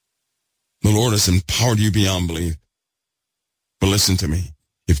 The Lord has empowered you beyond belief. But listen to me.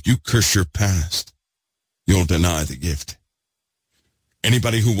 If you curse your past, you'll deny the gift.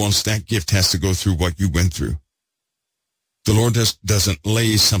 Anybody who wants that gift has to go through what you went through. The Lord doesn't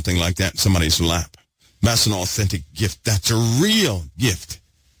lay something like that in somebody's lap. That's an authentic gift. That's a real gift.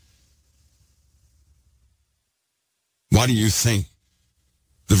 Why do you think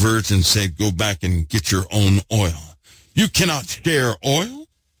the virgin said, go back and get your own oil? You cannot share oil.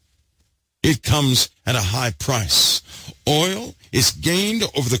 It comes at a high price. Oil is gained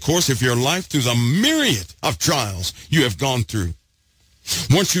over the course of your life through the myriad of trials you have gone through.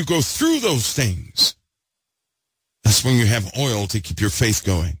 Once you go through those things, that's when you have oil to keep your faith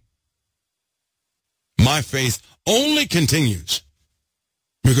going. My faith only continues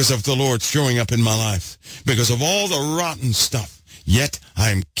because of the Lord showing up in my life, because of all the rotten stuff, yet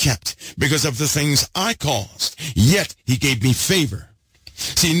I am kept, because of the things I caused, yet he gave me favor.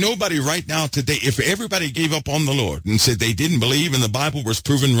 See, nobody right now today, if everybody gave up on the Lord and said they didn't believe and the Bible was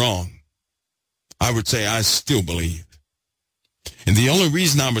proven wrong, I would say I still believe. And the only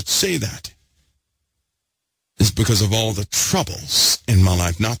reason I would say that is because of all the troubles in my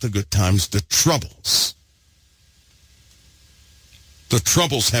life, not the good times, the troubles. The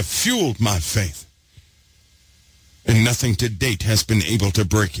troubles have fueled my faith, and nothing to date has been able to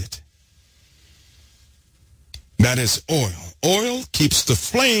break it. That is oil. Oil keeps the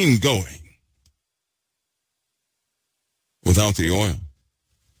flame going. Without the oil,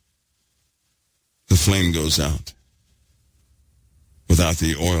 the flame goes out. Without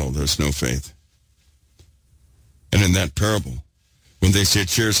the oil, there's no faith. And in that parable, when they said,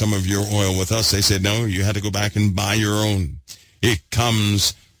 share some of your oil with us, they said, no, you had to go back and buy your own. It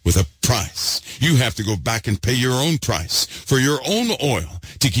comes with a price. You have to go back and pay your own price for your own oil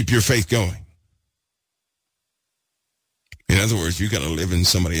to keep your faith going. In other words, you got to live in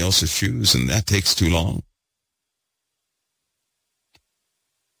somebody else's shoes, and that takes too long.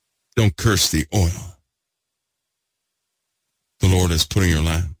 Don't curse the oil the Lord is putting your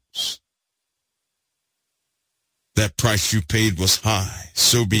lamps. That price you paid was high,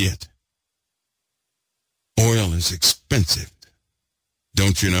 so be it. Oil is expensive,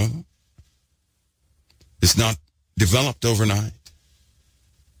 don't you know? It's not developed overnight.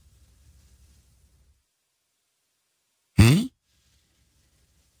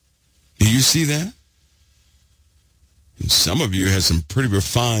 Do you see that? And some of you have some pretty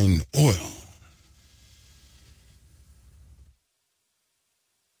refined oil.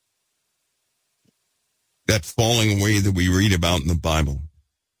 That falling away that we read about in the Bible.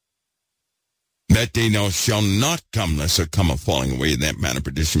 That day now shall not come, lest there come a falling away, and that man of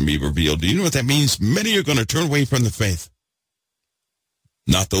perdition be revealed. Do you know what that means? Many are going to turn away from the faith.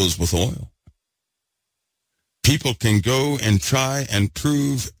 Not those with oil. People can go and try and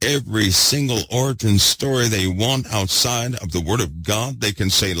prove every single origin story they want outside of the Word of God. They can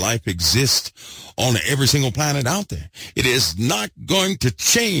say life exists on every single planet out there. It is not going to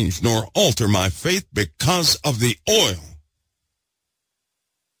change nor alter my faith because of the oil.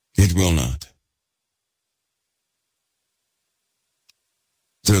 It will not.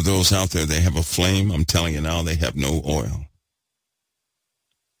 There are those out there, they have a flame. I'm telling you now, they have no oil.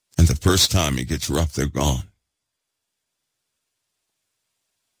 And the first time it gets rough, they're gone.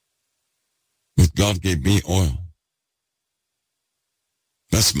 But God gave me oil.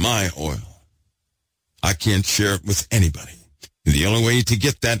 That's my oil. I can't share it with anybody. And the only way to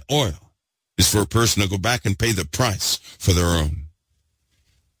get that oil is for a person to go back and pay the price for their own.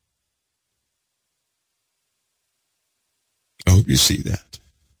 I hope you see that.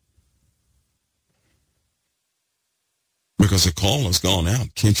 Because the call has gone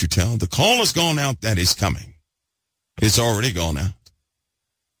out. Can't you tell? The call has gone out that is coming. It's already gone out.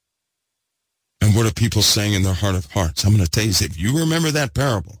 And what are people saying in their heart of hearts? I'm going to tell you, if you remember that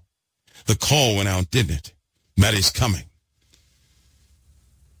parable, the call went out, didn't it? That is coming.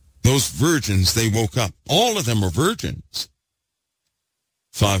 Those virgins, they woke up. All of them are virgins.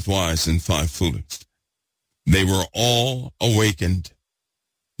 5 wise and 5 foolish. They were all awakened.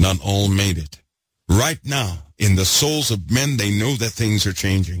 Not all made it. Right now, in the souls of men, they know that things are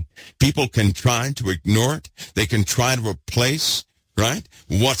changing. People can try to ignore it. They can try to replace, right,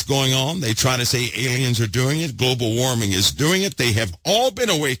 what's going on. They try to say aliens are doing it. Global warming is doing it. They have all been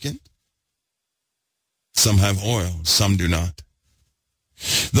awakened. Some have oil. Some do not.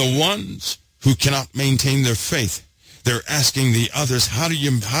 The ones who cannot maintain their faith, they're asking the others, how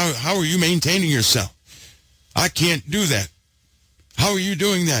are you maintaining yourself? I can't do that. How are you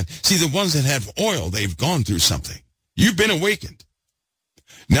doing that? See, the ones that have oil, they've gone through something. You've been awakened.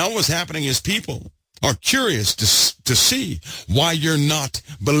 Now what's happening is people are curious to see why you're not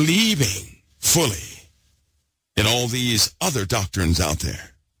believing fully in all these other doctrines out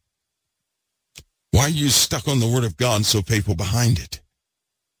there. Why are you stuck on the Word of God so faithful behind it?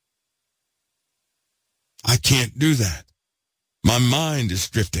 I can't do that. My mind is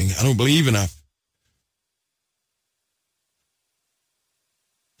drifting. I don't believe enough.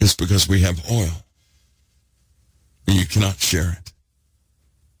 It's because we have oil, and you cannot share it.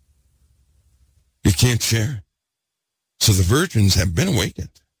 You can't share it. So the virgins have been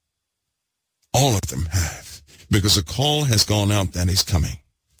awakened. All of them have, because a call has gone out that is coming.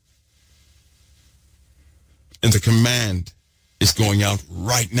 And the command is going out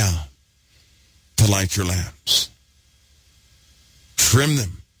right now to light your lamps. Trim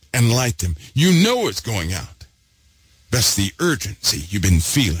them and light them. You know it's going out. That's the urgency you've been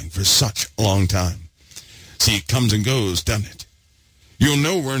feeling for such a long time. See, it comes and goes, doesn't it? You'll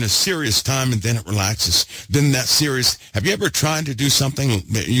know we're in a serious time, and then it relaxes. Then that serious, have you ever tried to do something?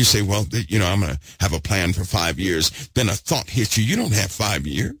 You say, well, I'm going to have a plan for 5 years. Then a thought hits you. You don't have 5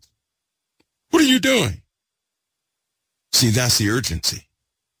 years. What are you doing? See, that's the urgency.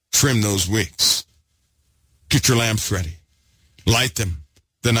 Trim those wicks. Get your lamps ready. Light them.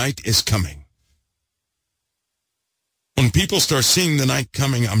 The night is coming. When people start seeing the night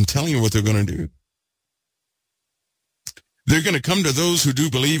coming, I'm telling you what they're going to do. They're going to come to those who do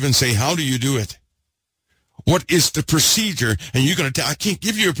believe and say, how do you do it? What is the procedure? And you're going to tell, I can't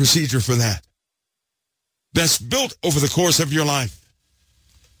give you a procedure for that. That's built over the course of your life.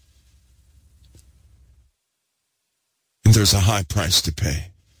 And there's a high price to pay.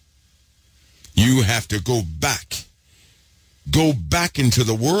 You have to go back into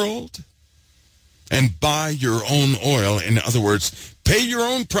the world and buy your own oil. In other words, pay your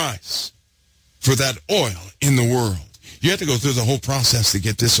own price for that oil in the world. You have to go through the whole process to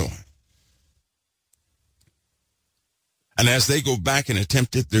get this oil. And as they go back and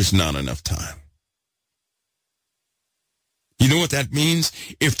attempt it, there's not enough time. You know what that means?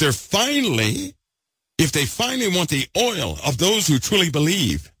 If they finally want the oil of those who truly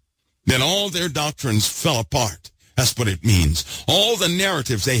believe, then all their doctrines fell apart. That's what it means. All the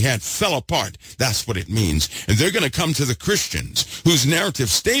narratives they had fell apart. That's what it means. And they're going to come to the Christians whose narrative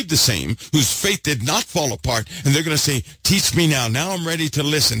stayed the same, whose faith did not fall apart, and they're going to say, teach me now. Now I'm ready to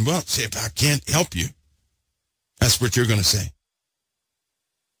listen. Well, see, if I can't help you. That's what you're going to say.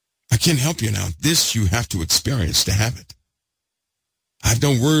 I can't help you now. This you have to experience to have it. I have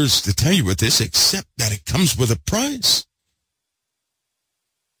no words to tell you with this except that it comes with a price.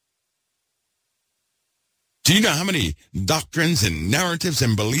 Do you know how many doctrines and narratives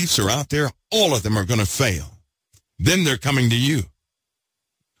and beliefs are out there? All of them are going to fail. Then they're coming to you.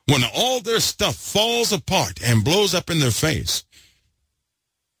 When all their stuff falls apart and blows up in their face,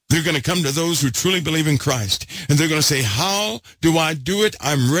 they're going to come to those who truly believe in Christ. And they're going to say, how do I do it?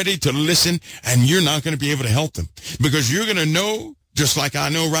 I'm ready to listen. And you're not going to be able to help them. Because you're going to know, just like I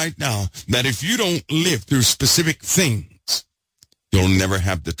know right now, that if you don't live through specific things, you'll never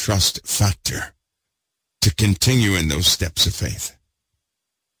have the trust factor to continue in those steps of faith.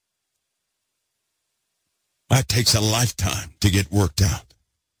 That takes a lifetime to get worked out.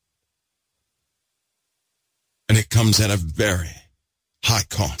 And it comes at a very high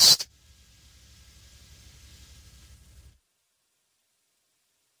cost.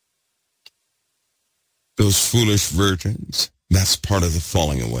 Those foolish virgins, that's part of the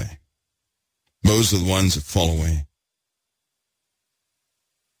falling away. Those are the ones that fall away.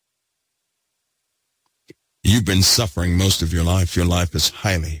 You've been suffering most of your life. Your life is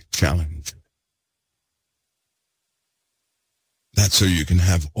highly challenged. That's so you can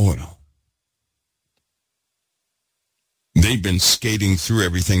have oil. They've been skating through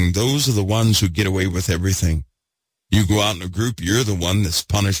everything. Those are the ones who get away with everything. You go out in a group, you're the one that's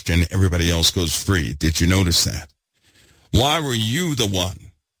punished and everybody else goes free. Did you notice that? Why were you the one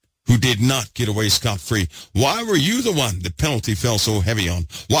who did not get away scot-free? Why were you the one the penalty fell so heavy on?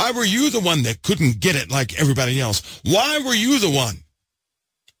 Why were you the one that couldn't get it like everybody else? Why were you the one?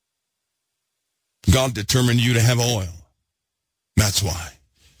 God determined you to have oil. That's why.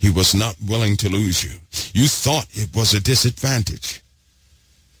 He was not willing to lose you. You thought it was a disadvantage.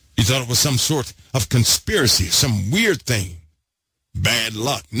 You thought it was some sort of conspiracy, some weird thing. Bad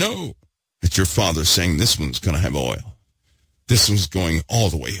luck. No. It's your Father saying this one's going to have oil. This one's going all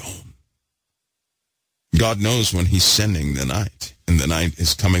the way home. God knows when he's sending the night, and the night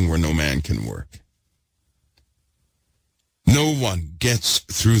is coming where no man can work. No one gets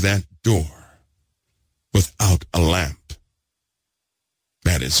through that door without a lamp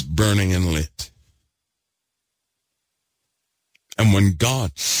that is burning and lit. And when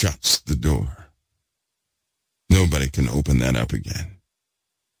God shuts the door, nobody can open that up again.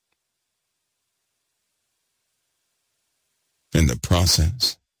 And the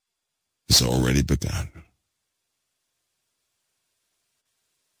process has already begun.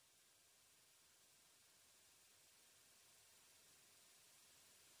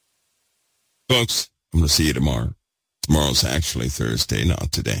 Folks, I'm going to see you tomorrow. Tomorrow's actually Thursday,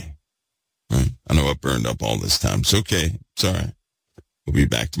 not today. Right? I know I burned up all this time. It's okay. It's all right. We'll be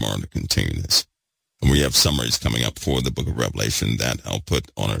back tomorrow to continue this. And we have summaries coming up for the book of Revelation that I'll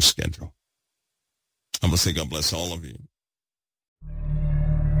put on our schedule. I'm going to say God bless all of you.